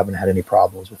we haven't had any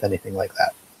problems with anything like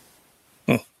that.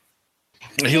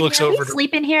 He looks over.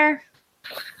 Sleep in here.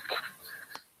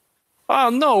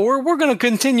 No, we're gonna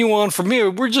continue on from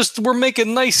here. We're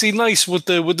making nicey nice with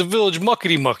the village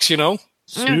muckety mucks,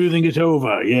 Smoothing it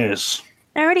over, yes.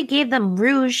 I already gave them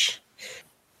rouge.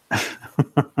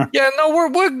 Yeah, no,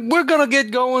 we're gonna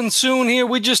get going soon here.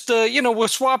 We just we're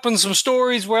swapping some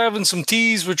stories. We're having some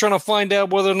teas. We're trying to find out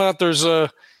whether or not there's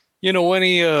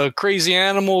any crazy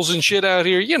animals and shit out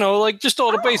here. Like just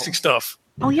all the basic stuff.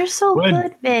 Oh, you're so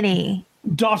good, Vinny.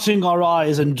 Dotting our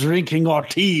I's and drinking our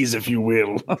teas, if you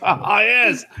will.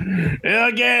 Yes,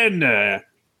 again.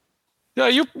 Yeah,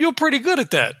 you're pretty good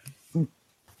at that.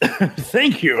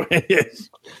 Thank you. Yes.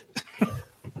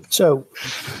 So,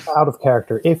 out of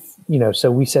character, if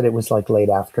so we said it was like late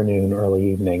afternoon,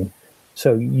 early evening.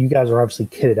 So you guys are obviously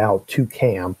kitted out to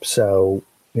camp. So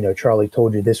Charlie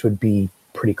told you this would be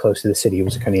pretty close to the city. It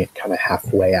was kind of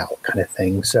halfway out kind of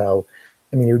thing. So.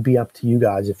 I mean, it would be up to you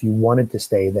guys if you wanted to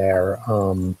stay there.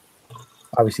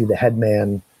 Obviously, the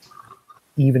headman,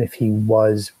 even if he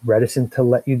was reticent to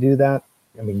let you do that,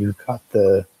 I mean, you've got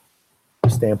the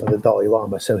stamp of the Dalai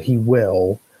Lama. So he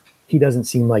doesn't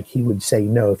seem like he would say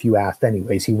no if you asked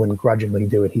anyways. He wouldn't grudgingly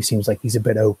do it. He seems like he's a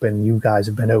bit open. You guys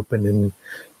have been open and,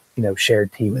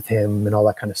 shared tea with him and all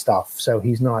that kind of stuff. So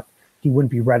he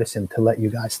wouldn't be reticent to let you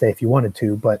guys stay if you wanted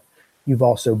to, but you've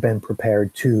also been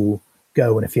prepared to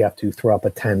go. And if you have to throw up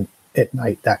a tent at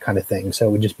night, that kind of thing. So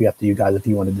it would just be up to you guys if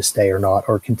you wanted to stay or not,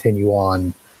 or continue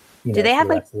on. Do they have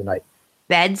the rest of the night.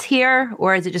 Beds here,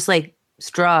 or is it just like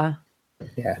straw?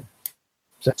 Yeah.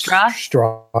 So Straw?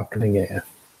 Straw. Yeah.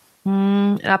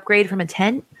 An upgrade from a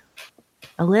tent?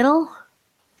 A little?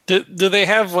 Do they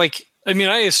have I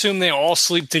assume they all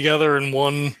sleep together in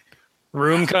one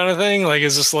room kind of thing? Like,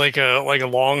 is this like a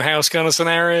longhouse kind of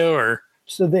scenario, or?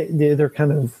 So they're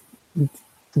kind of,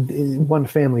 one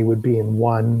family would be in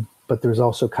one, but there's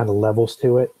also kind of levels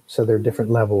to it. So there are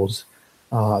different levels.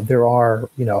 There are,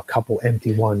 a couple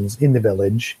empty ones in the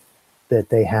village that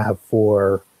they have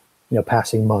for,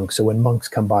 passing monks. So when monks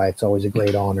come by, it's always a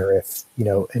great honor if,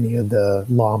 any of the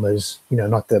lamas,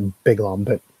 not the big lama,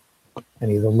 but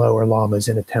any of the lower lamas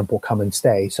in a temple come and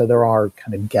stay. So there are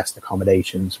kind of guest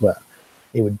accommodations, but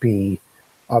it would be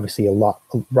obviously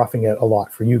roughing it a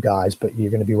lot for you guys, but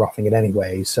you're going to be roughing it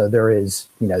anyway. So there is,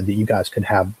 that you guys could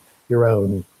have your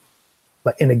own,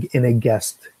 but in a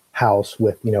guest house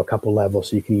with, a couple levels,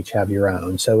 so you could each have your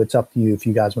own. So it's up to you if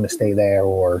you guys want to stay there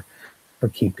or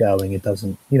keep going. It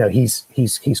doesn't,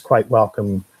 he's quite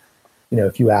welcome.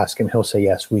 If you ask him, he'll say,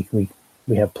 yes, we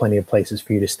have plenty of places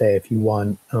for you to stay if you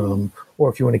want. Or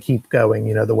if you want to keep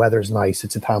going, the weather's nice.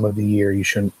 It's a time of the year. You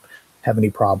shouldn't have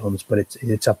any problems, but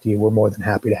it's up to you. We're more than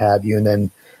happy to have you. And then,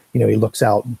 he looks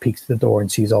out and peeks at the door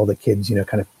and sees all the kids,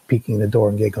 kind of peeking in the door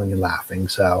and giggling and laughing.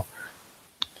 So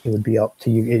it would be up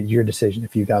to you. It's your decision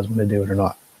if you guys want to do it or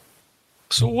not.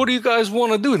 So what do you guys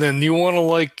want to do then? Do you want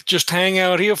to just hang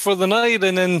out here for the night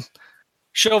and then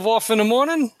shove off in the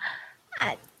morning?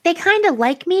 They kind of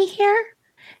like me here,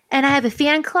 and I have a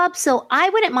fan club, so I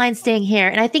wouldn't mind staying here,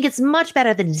 and I think it's much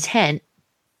better than a tent.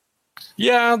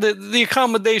 Yeah, the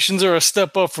accommodations are a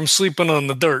step up from sleeping on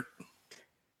the dirt.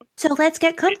 So let's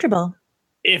get comfortable.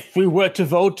 If we were to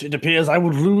vote, it appears I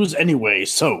would lose anyway,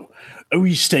 so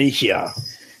we stay here.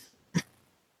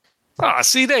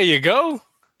 See, there you go.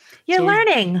 You're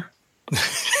learning.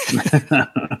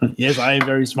 Yes, I am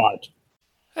very smart.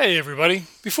 Hey, everybody.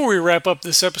 Before we wrap up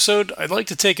this episode, I'd like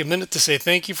to take a minute to say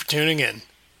thank you for tuning in.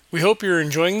 We hope you're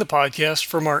enjoying the podcast,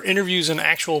 from our interviews and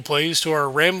actual plays to our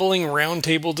rambling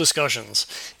roundtable discussions.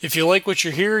 If you like what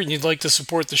you hear and you'd like to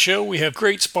support the show, we have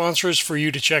great sponsors for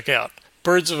you to check out.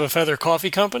 Birds of a Feather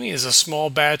Coffee Company is a small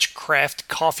batch craft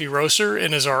coffee roaster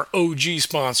and is our OG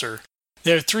sponsor.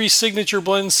 There are 3 signature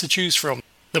blends to choose from: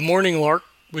 the Morning Lark,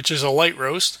 which is a light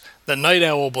roast, the Night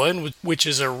Owl blend, which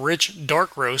is a rich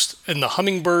dark roast, and the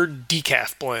Hummingbird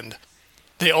Decaf blend.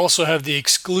 They also have the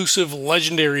exclusive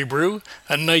Legendary Brew,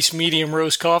 a nice medium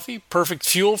roast coffee, perfect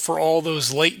fuel for all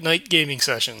those late night gaming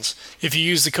sessions. If you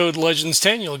use the code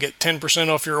LEGENDS10, you'll get 10%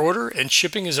 off your order, and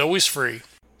shipping is always free.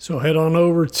 So head on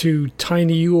over to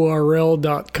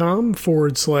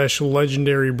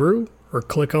tinyurl.com/legendary brew or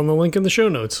click on the link in the show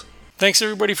notes. Thanks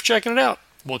everybody for checking it out.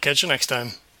 We'll catch you next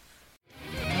time.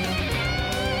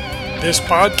 This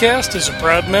podcast is a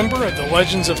proud member of the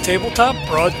Legends of Tabletop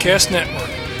Broadcast Network.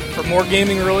 For more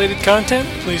gaming-related content,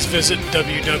 please visit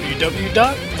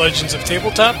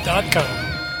www.legendsoftabletop.com.